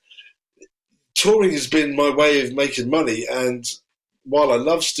 But touring has been my way of making money, and while I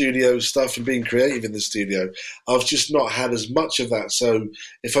love studio stuff and being creative in the studio, I've just not had as much of that. So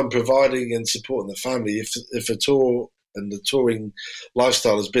if I'm providing and supporting the family, if a tour and the touring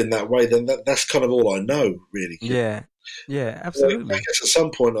lifestyle has been that way, then that's kind of all I know, really. Yeah, absolutely. I guess at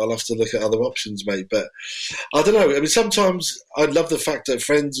some point I'll have to look at other options, mate. But I don't know. I mean, sometimes I love the fact that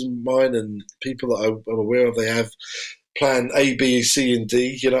friends of mine and people that I'm aware of, they have plan A, B, C, and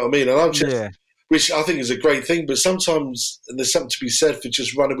D. You know what I mean? And I'm just which I think is a great thing. But sometimes there's something to be said for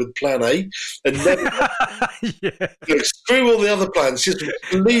just running with plan A and never screw all the other plans. Just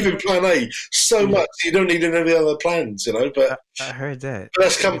believe in plan A so much you don't need any other plans, But I heard that. But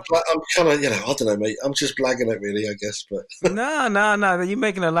that's I'm kind of, I don't know, mate. I'm just blagging it, really, I guess. But no, you're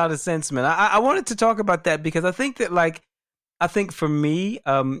making a lot of sense, man. I wanted to talk about that because I think that, I think for me,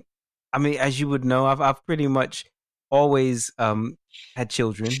 I mean, as you would know, I've pretty much always had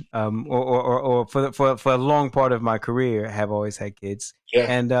children, or for a long part of my career, have always had kids.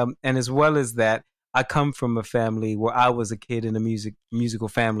 Yeah. And as well as that, I come from a family where I was a kid in a musical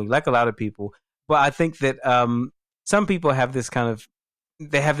family, like a lot of people. But I think that some people have this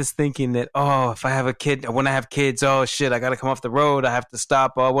they have this thinking that, oh, if I have a kid, when I have kids, oh shit, I got to come off the road. I have to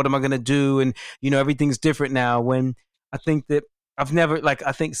stop. Oh, what am I going to do? And, everything's different now. When I think that I've never,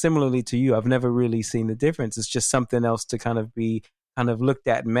 I think similarly to you, I've never really seen the difference. It's just something else to kind of be looked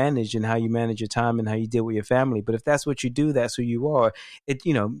at and managed, and how you manage your time and how you deal with your family. But if that's what you do, that's who you are.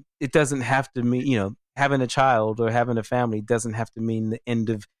 It doesn't have to mean, having a child or having a family doesn't have to mean the end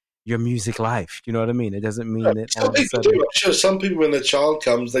of your music life. You know what I mean? It doesn't mean that. Some people do. I'm sure some people, when their child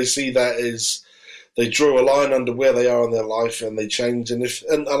comes, they see that as, they draw a line under where they are in their life and they change. And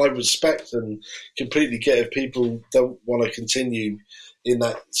I respect and completely get if people don't want to continue in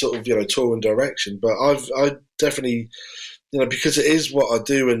that sort of, touring direction. But I definitely, because it is what I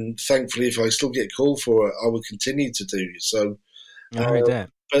do, and thankfully if I still get called for it, I will continue to do. So, I heard that.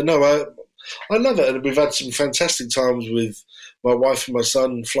 But no, I love it. And we've had some fantastic times with my wife and my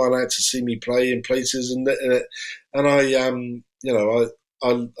son flying out to see me play in places, and I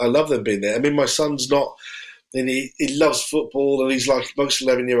love them being there. I mean, my son's not, and he loves football, and he's like most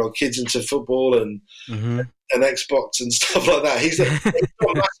 11-year-old kids into football and Xbox and stuff like that. He's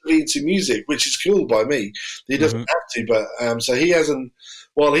not massively into music, which is cool by me. He doesn't have to, but so he hasn't.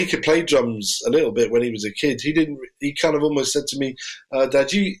 While he could play drums a little bit when he was a kid, he didn't. He kind of almost said to me,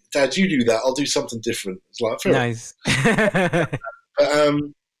 "Dad, you do that. I'll do something different." It's like, fair nice.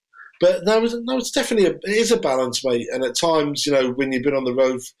 But no, it's definitely it is a balance, mate. And at times, when you've been on the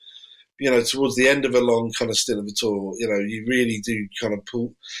road, towards the end of a long kind of stint of a tour, you really do kind of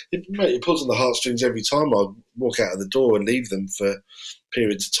pull. It pulls on the heartstrings every time I walk out of the door and leave them for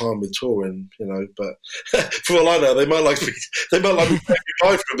periods of time with touring, But for all I know, they might like me to say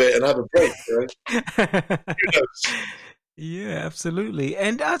goodbye for a bit and have a break. Who knows? Yeah, absolutely.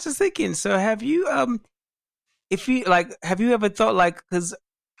 And I was just thinking, so have you, have you ever thought, because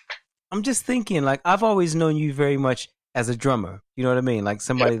I'm just thinking, I've always known you very much as a drummer. You know what I mean? Like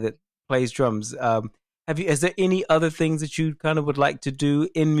somebody that plays drums. Is there any other things that you kind of would like to do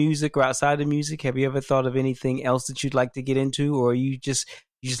in music or outside of music? Have you ever thought of anything else that you'd like to get into, or you just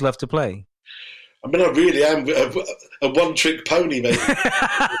love to play? I mean, I really am a one-trick pony, mate.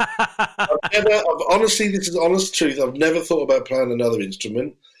 Honestly, this is the honest truth. I've never thought about playing another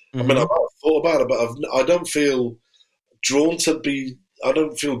instrument. I mean, I've thought about it, but I don't feel drawn to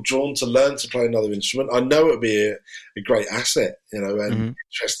learn to play another instrument. I know it'd be a great asset, and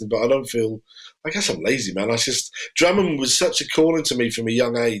interesting, but I don't feel. I guess I'm lazy, man. Drumming was such a calling to me from a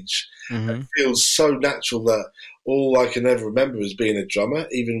young age. It feels so natural that all I can ever remember is being a drummer.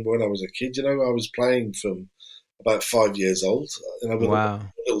 Even when I was a kid, I was playing from about 5 years old, with a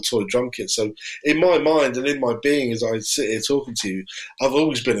little toy drum kit. So in my mind and in my being, as I sit here talking to you, I've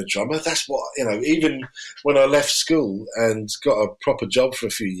always been a drummer. That's what, even when I left school and got a proper job for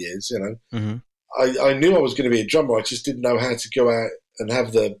a few years, I knew I was going to be a drummer. I just didn't know how to go out and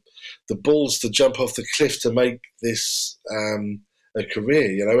have the balls to jump off the cliff to make this a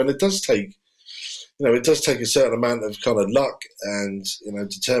career, and it does take, a certain amount of kind of luck and,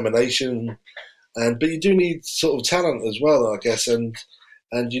 determination, but you do need sort of talent as well, I guess, and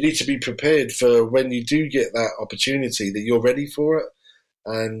you need to be prepared for when you do get that opportunity that you're ready for it.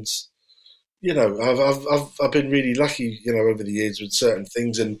 And, I've been really lucky, over the years with certain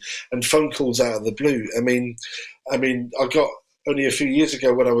things and phone calls out of the blue. I mean, I got, only a few years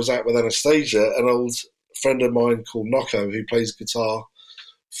ago when I was out with Anastasia, an old friend of mine called Nocco, who plays guitar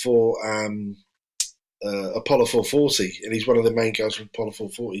for Apollo 440, and he's one of the main guys from Apollo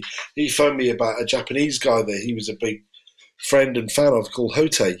 440. He phoned me about a Japanese guy that he was a big friend and fan of called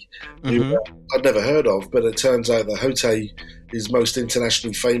Hote, who I'd never heard of, but it turns out that Hote is most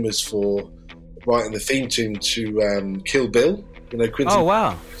internationally famous for writing the theme tune to Kill Bill. Quincy. Oh,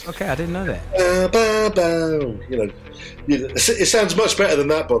 wow. Okay, I didn't know that. It sounds much better than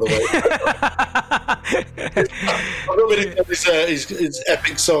that, by the way. I'm not really his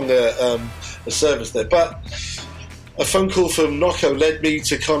epic song a service there, but a phone call from Nocco led me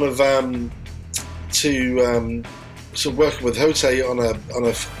to kind of sort of working with Hote on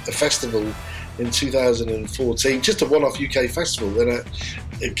a festival in 2014, just a one-off UK festival. And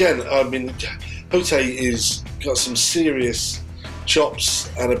again, I mean, Hote is got some serious chops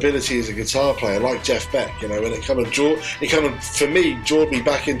and ability as a guitar player, like Jeff Beck, and it kind of for me drawed me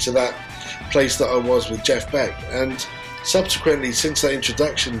back into that place that I was with Jeff Beck. And subsequently, since that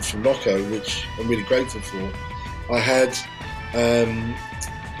introduction from Nocco, which I'm really grateful for, I had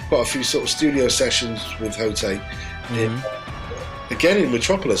quite a few sort of studio sessions with Hote. Again in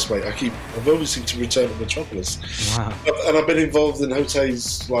Metropolis, mate. I've always seemed to return to Metropolis. Wow. And I've been involved in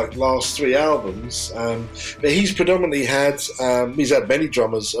Hote's last 3 albums. But he's predominantly he's had many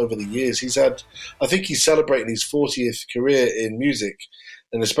drummers over the years. I think he's celebrating his 40th career in music,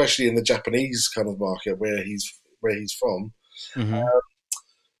 and especially in the Japanese kind of market where he's from. Mm-hmm.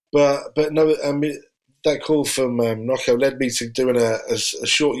 But no, I mean, that call from Nocco led me to doing a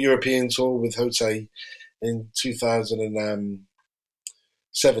short European tour with Hote in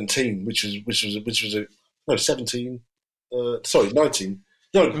 2017, which was 19.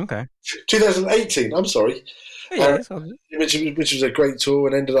 No, Okay. 2018. I'm sorry. Yeah, Which was a great tour,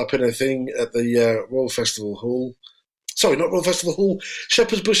 and ended up in a thing at the Royal Festival Hall. Sorry, not Royal Festival Hall.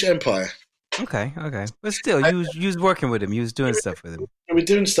 Shepherd's Bush Empire. Okay. But still, you was working with him. You was doing stuff with him. We were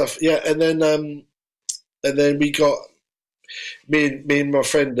doing stuff, yeah. And then we got me and my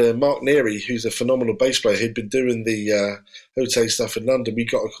friend Mark Neary, who's a phenomenal bass player, who'd been doing the Hote stuff in London. We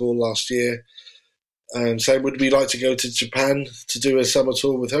got a call last year saying, would we like to go to Japan to do a summer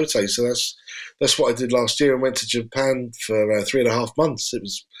tour with Hote? So that's what I did last year, and went to Japan for 3.5 months. It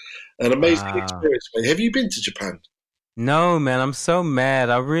was an amazing experience, mate. Have you been to Japan? No, man, I'm so mad.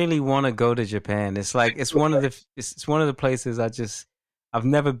 I really want to go to Japan. It's like it's one of the places I've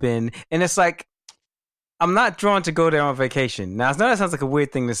never been, and it's like I'm not drawn to go there on vacation. Now, I know that sounds like a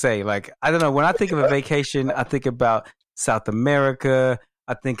weird thing to say. Like, I don't know, when I think of a vacation, I think about South America,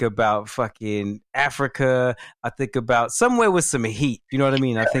 I think about fucking Africa, I think about somewhere with some heat. You know what I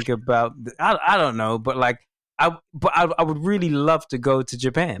mean? I think about I don't know, but like I would really love to go to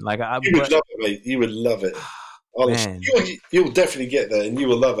Japan. Like you would love it, mate. You would love it. Honestly, you'll definitely get there, and you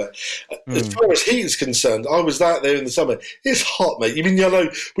will love it. As far as heat is concerned, I was out there in the summer. It's hot, mate. You mean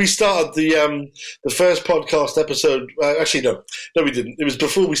we started the first podcast episode? Actually, no, we didn't. It was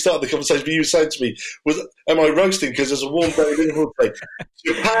before we started the conversation. But you were saying to me, "Am I roasting because there's a warm day in Liverpool today?"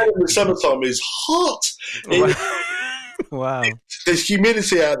 Japan in the summertime is hot. Wow. There's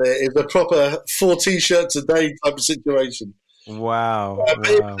humidity out there. It's a proper 4 t-shirts a day type of situation. Wow.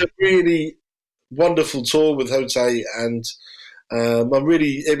 It was a really wonderful tour with Hote, and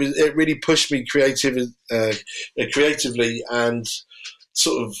it really pushed me creatively, and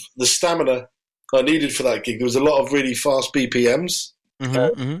sort of the stamina I needed for that gig. There was a lot of really fast BPMs.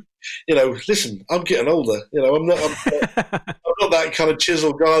 Listen, I'm getting older. I'm not that kind of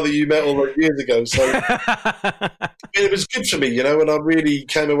chiseled guy that you met all those years ago. So it was good for me, and I really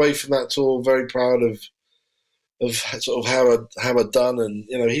came away from that tour very proud of sort of how I'd done, and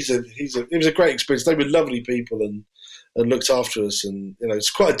it was a great experience. They were lovely people and looked after us, and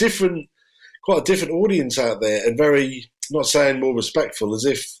it's quite a different audience out there, and very, not saying more respectful, as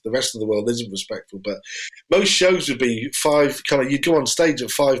if the rest of the world isn't respectful, but most shows would be you'd go on stage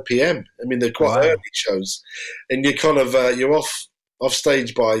at 5 p.m. I mean, they're quite early shows, and you're kind of you're off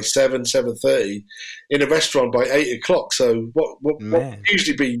stage by 7:30 in a restaurant by 8 o'clock. So what would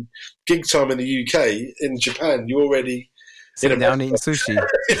usually be gig time in the UK, in Japan, you're already sitting down eating sushi.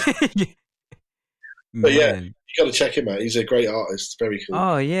 But yeah, you got to check him out. He's a great artist. Very cool.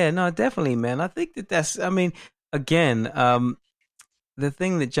 Oh yeah, no, definitely, man. I think that's. I mean, again, the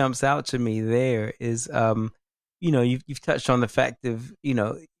thing that jumps out to me there is, you've touched on the fact of,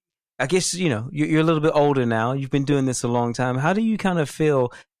 I guess, you're a little bit older now. You've been doing this a long time. How do you kind of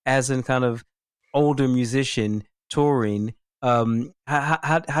feel as a kind of older musician touring?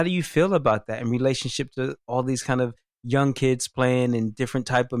 How do you feel about that in relationship to all these kind of young kids playing in different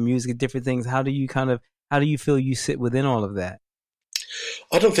type of music, different things? How do you feel you sit within all of that?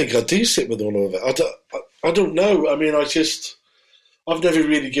 I don't think I do sit with all of it. I don't know. I mean, I've never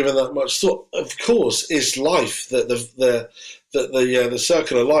really given that much thought. Of course, it's life. That the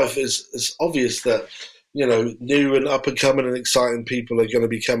circle of life is obvious that new and up and coming and exciting people are going to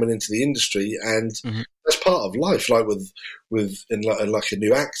be coming into the industry, and that's part of life. Like like a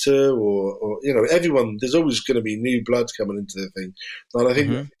new actor or everyone, there's always going to be new blood coming into the thing, and I think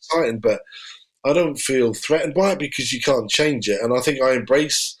that's exciting. But I don't feel threatened by it because you can't change it, and I think I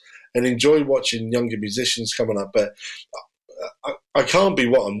embrace and enjoy watching younger musicians coming up, but I can't be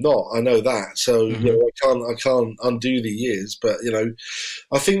what I'm not. I know that. So I can't undo the years. But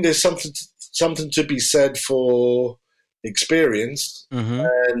I think there's something to be said for experience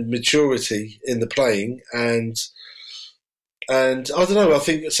and maturity in the playing, and I don't know. I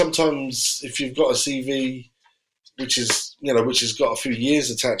think sometimes if you've got a CV which has got a few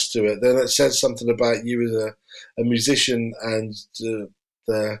years attached to it, then it says something about you as a musician and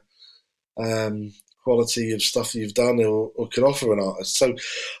the quality of stuff that you've done or can offer an artist. So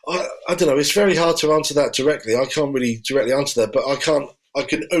I don't know. It's very hard to answer that directly. I can't really directly answer that, but I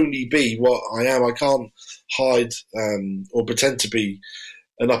can only be what I am. I can't hide or pretend to be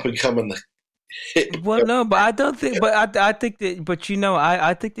an up and coming hip. Well, no, but I don't think. But I think that. But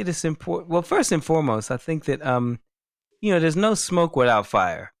I think that it's important. Well, first and foremost, I think that there's no smoke without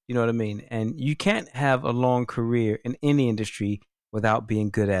fire. You know what I mean? And you can't have a long career in any industry without being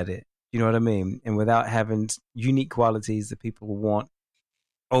good at it. You know what I mean? And without having unique qualities that people want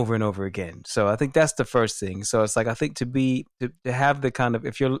over and over again. So I think that's the first thing. So it's like, I think to have the kind of,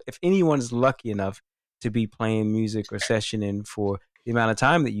 if anyone's lucky enough to be playing music or sessioning for the amount of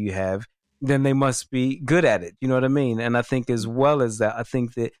time that you have, then they must be good at it. You know what I mean? And I think as well as that, I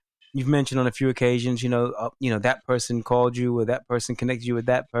think that you've mentioned on a few occasions, that person called you or that person connected you with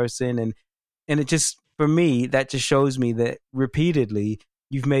that person. And it just, for me, that just shows me that repeatedly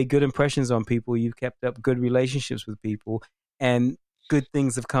you've made good impressions on people. You've kept up good relationships with people, and good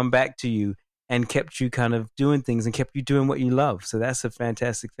things have come back to you and kept you kind of doing things and kept you doing what you love. So that's a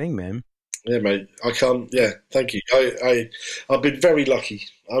fantastic thing, man. Yeah, mate. I can't. Yeah, thank you. I've been very lucky.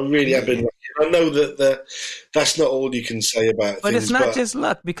 I really have been lucky. I know that that's not all you can say about but things. It's not just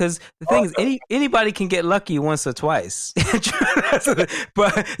luck, because the thing is, anybody can get lucky once or twice.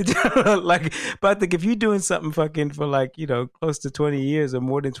 but I think if you're doing something fucking for close to 20 years or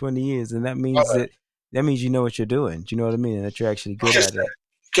more than 20 years, and that means you know what you're doing. Do you know what I mean? And that you're actually good at it.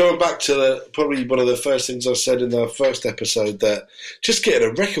 Going back to probably one of the first things I said in the first episode, that just getting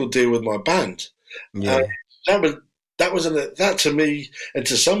a record deal with my band, that to me and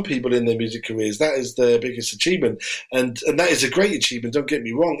to some people in their music careers, that is their biggest achievement, and that is a great achievement. Don't get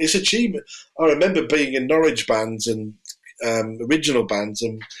me wrong, it's achievement. I remember being in Norwich bands and original bands,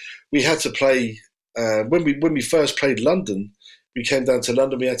 and we had to play when we first played London. We came down to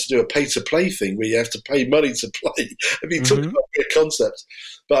London. We had to do a pay-to-play thing where you have to pay money to play. I mean, talk about a concept.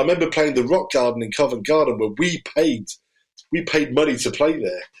 But I remember playing the Rock Garden in Covent Garden, where we paid money to play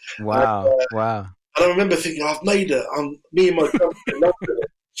there. Wow, wow! And I remember thinking, I've made it. Me and my company in London.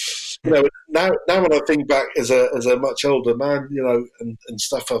 Now when I think back as a much older man, and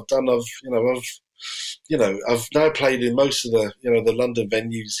stuff I've done, I've now played in most of the the London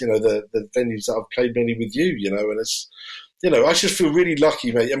venues, the venues that I've played many with you, and it's. I just feel really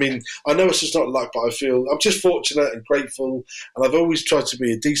lucky, mate. I mean, I know it's just not luck, but I feel I'm just fortunate and grateful. And I've always tried to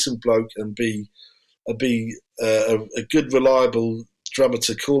be a decent bloke and be a good, reliable drummer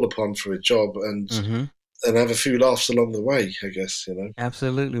to call upon for a job and have a few laughs along the way, I guess,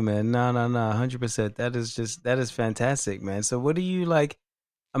 Absolutely, man. No, 100%. That is fantastic, man. So what do you like?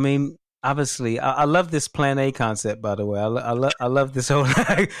 I mean, obviously, I love this Plan A concept. By the way, I love this whole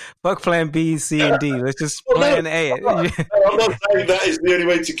fuck Plan B, C, and D. Let's just Plan A. I'm not saying that is the only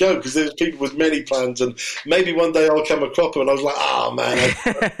way to go, because there's people with many plans, and maybe one day I'll come a cropper, and I was like, oh man.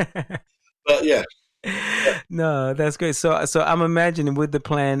 But yeah. No, that's great. So I'm imagining with the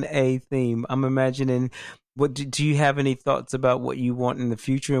Plan A theme, I'm imagining. What do you have any thoughts about what you want in the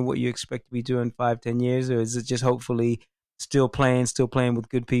future and what you expect to be doing 5-10 years, or is it just hopefully still playing with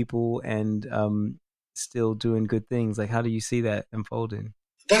good people and still doing good things? Like, how do you see that unfolding?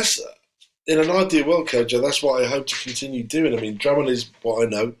 That's, in an ideal world, Kojo, that's what I hope to continue doing. I mean, drumming is what I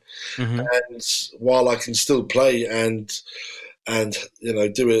know, and while I can still play and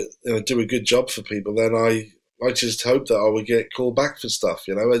do a good job for people, then I just hope that I will get called back for stuff.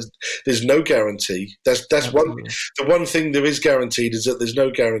 There's no guarantee. That's Absolutely. The one thing there is guaranteed is that there's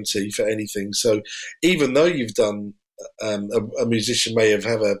no guarantee for anything. So even though you've done a musician may have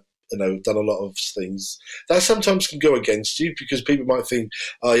done a lot of things that sometimes can go against you, because people might think,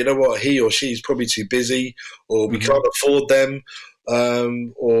 you know what, he or she is probably too busy, or we can't afford them,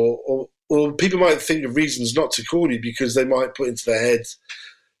 or people might think of reasons not to call you, because they might put into their head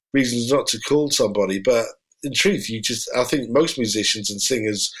reasons not to call somebody. But in truth, I think most musicians and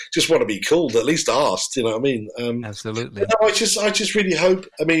singers just want to be called, at least asked. You know what I mean? Absolutely. I just really hope.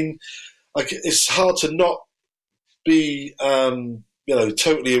 I mean, it's hard to not be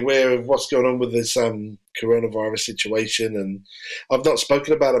totally aware of what's going on with this coronavirus situation, and I've not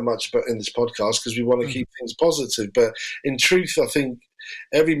spoken about it much in this podcast because we want to keep things positive. But in truth, I think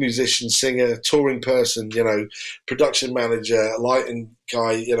every musician, singer, touring person, production manager, lighting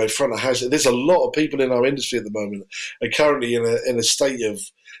guy, front of house. There's a lot of people in our industry at the moment are currently in a state of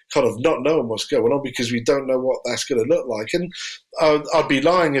kind of not knowing what's going on because we don't know what that's going to look like. And I'd be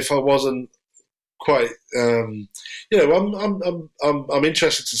lying if I wasn't quite, I'm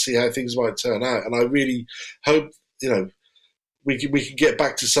interested to see how things might turn out, and I really hope, we can get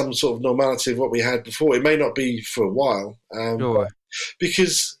back to some sort of normality of what we had before. It may not be for a while, Sure.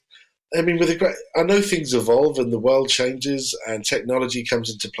 because I mean, I know things evolve and the world changes and technology comes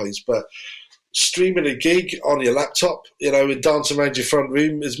into place, but streaming a gig on your laptop, and dancing around your front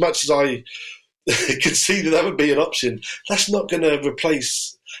room, as much as I could see that would be an option, that's not going to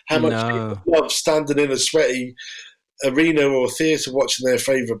replace how much people love standing in a sweaty arena or theatre watching their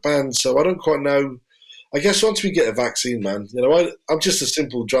favourite band. So I don't quite know. I guess once we get a vaccine, man, I'm just a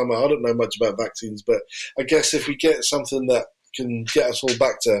simple drummer. I don't know much about vaccines, but I guess if we get something that can get us all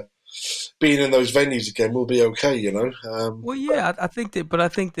back to being in those venues again, we'll be okay, Well, yeah, I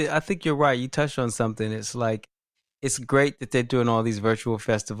think you're right. You touched on something. It's like, it's great that they're doing all these virtual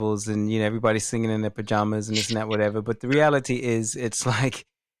festivals and, everybody's singing in their pajamas and this and that, whatever. But the reality is, it's like,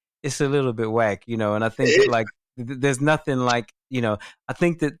 it's a little bit whack, and I think that, like, there's nothing like, I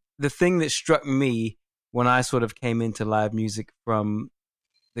think that the thing that struck me when I sort of came into live music from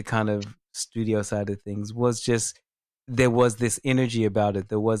the kind of studio side of things was just, there was this energy about it.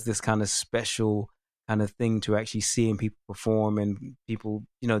 There was this kind of special kind of thing to actually seeing people perform and people,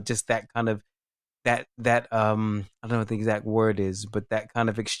 just that kind of, that I don't know what the exact word is, but that kind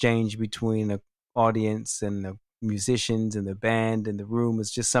of exchange between the audience and the musicians and the band and the room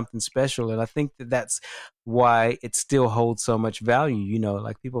is just something special. And I think that that's why it still holds so much value.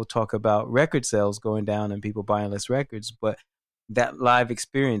 Like, people talk about record sales going down and people buying less records, but that live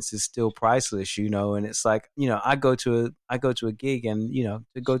experience is still priceless, and it's like, I go to a gig and,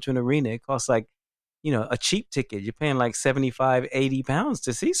 to go to an arena, it costs like, a cheap ticket. You're paying like 75, 80 pounds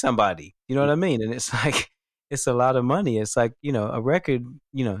to see somebody, you know what I mean? And it's like, it's a lot of money. It's like, a record,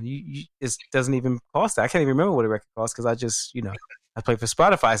 it doesn't even cost that. I can't even remember what a record costs because I just, I pay for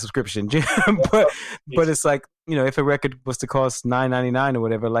Spotify subscription. but it's like, if a record was to cost $9.99 or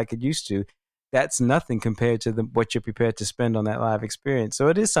whatever, like it used to, that's nothing compared to what you're prepared to spend on that live experience. So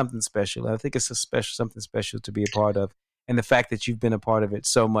it is something special. I think it's something special to be a part of. And the fact that you've been a part of it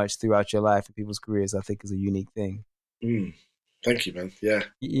so much throughout your life and people's careers, I think, is a unique thing. Thank you, man. Yeah.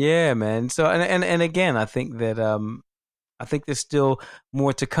 Yeah, man. So, and again, I think that, I think there's still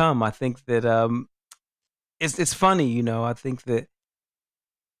more to come. I think that, it's funny, I think that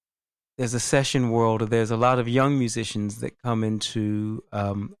there's a session world, or there's a lot of young musicians that come into,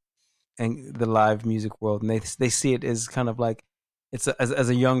 and the live music world, and they see it as kind of like it's as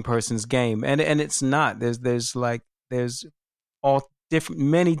a young person's game, and it's not. There's all different,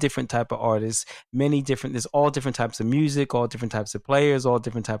 many different type of artists, there's all different types of music, all different types of players, all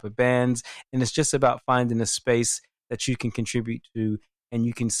different type of bands, and it's just about finding a space that you can contribute to and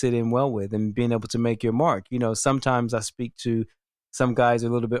you can sit in well with and being able to make your mark. Sometimes I speak to some guys a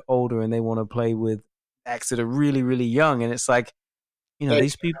little bit older and they want to play with acts that are really, really young, and it's like,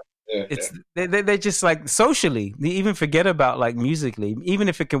 these people. They're just like, socially, they even forget about like musically, even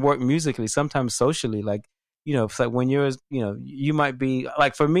if it can work musically, sometimes socially, like, it's like when you're, you might be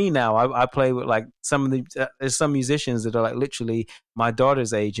like, for me now, I play with like there's some musicians that are like literally my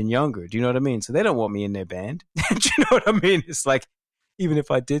daughter's age and younger. Do you know what I mean? So they don't want me in their band. Do you know what I mean? It's like, even if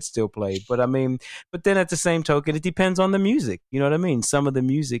I did still play, but then at the same token, it depends on the music. You know what I mean? Some of the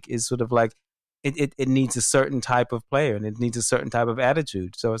music is sort of like, it needs a certain type of player and it needs a certain type of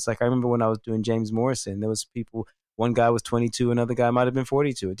attitude. So it's like, I remember when I was doing James Morrison, there was people, one guy was 22, another guy might have been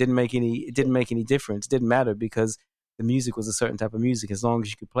 42. It didn't make any difference. It didn't matter because the music was a certain type of music. As long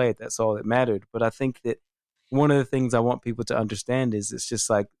as you could play it, that's all that mattered. But I think that one of the things I want people to understand is it's just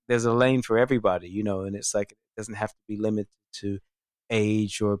like, there's a lane for everybody, and it's like, it doesn't have to be limited to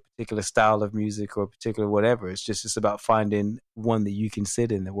age or a particular style of music or a particular whatever. It's about finding one that you can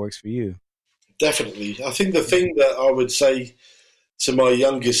sit in that works for you. Definitely. I think the thing that I would say to my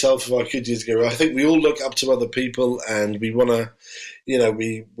younger self, if I could years ago, I think we all look up to other people and we want to,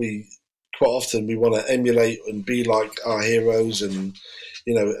 we quite often we want to emulate and be like our heroes and,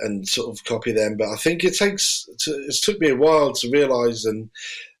 and sort of copy them. But I think it's took me a while to realise and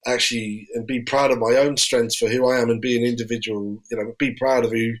be proud of my own strengths for who I am and be an individual, be proud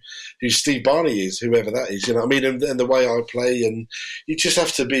of who Steve Barney is, whoever that is, I mean, and the way I play. And you just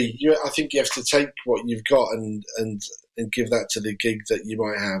have to I think you have to take what you've got and give that to the gig that you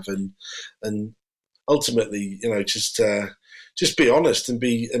might have. And ultimately, just just be honest and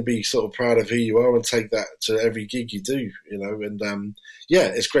be sort of proud of who you are and take that to every gig you do, you know. And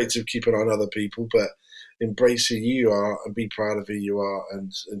it's great to keep an eye on other people, but embrace who you are and be proud of who you are,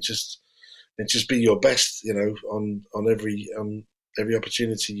 and just be your best, you know, on every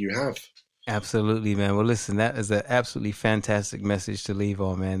opportunity you have. Absolutely, man. Well, listen, that is an absolutely fantastic message to leave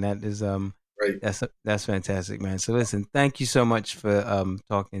on, man. That is Great. That's fantastic, man. So listen, thank you so much for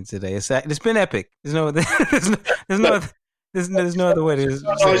talking today. It's been epic. There's no other way to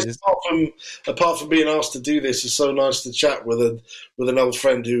say this. Apart from being asked to do this, it's so nice to chat with an old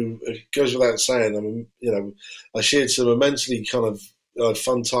friend who, goes without saying. I mean, you know, I shared some immensely kind of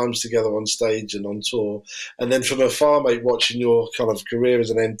fun times together on stage and on tour, and then from afar, mate, watching your kind of career as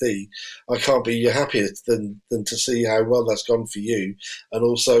an MD, I can't be happier than to see how well that's gone for you, and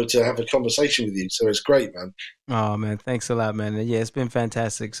also to have a conversation with you. So it's great, man. Oh man, thanks a lot, man. Yeah, it's been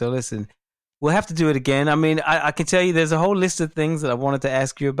fantastic. So listen, we'll have to do it again. I mean, I can tell you there's a whole list of things that I wanted to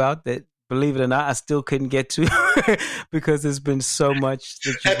ask you about that, believe it or not, I still couldn't get to because there's been so much.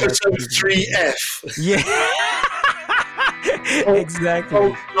 Episode 3F. Yeah.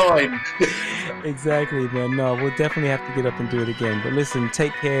 Exactly. Exactly, man. No, we'll definitely have to get up and do it again. But listen,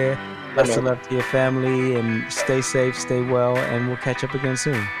 take care. Lots of love to your family, and stay safe, stay well, and we'll catch up again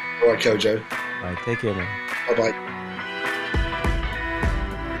soon. All right, Kojo. All right, take care, man. Bye-bye.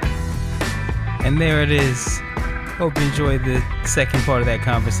 And there it is. Hope you enjoyed the second part of that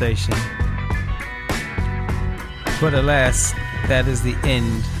conversation. But alas, that is the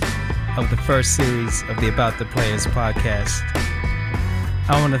end of the first series of the About the Players podcast.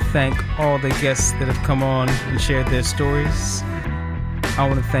 I want to thank all the guests that have come on and shared their stories. I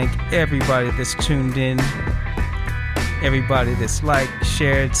want to thank everybody that's tuned in, everybody that's liked,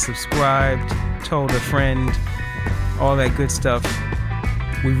 shared, subscribed, told a friend, all that good stuff.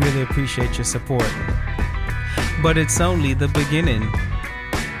 We really appreciate your support. But it's only the beginning.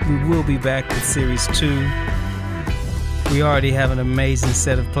 We will be back with Series 2. We already have an amazing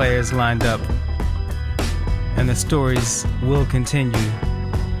set of players lined up, and the stories will continue.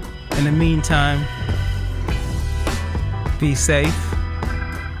 In the meantime, be safe,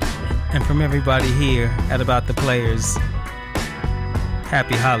 and from everybody here at About the Players,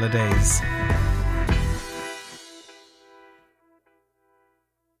 happy holidays.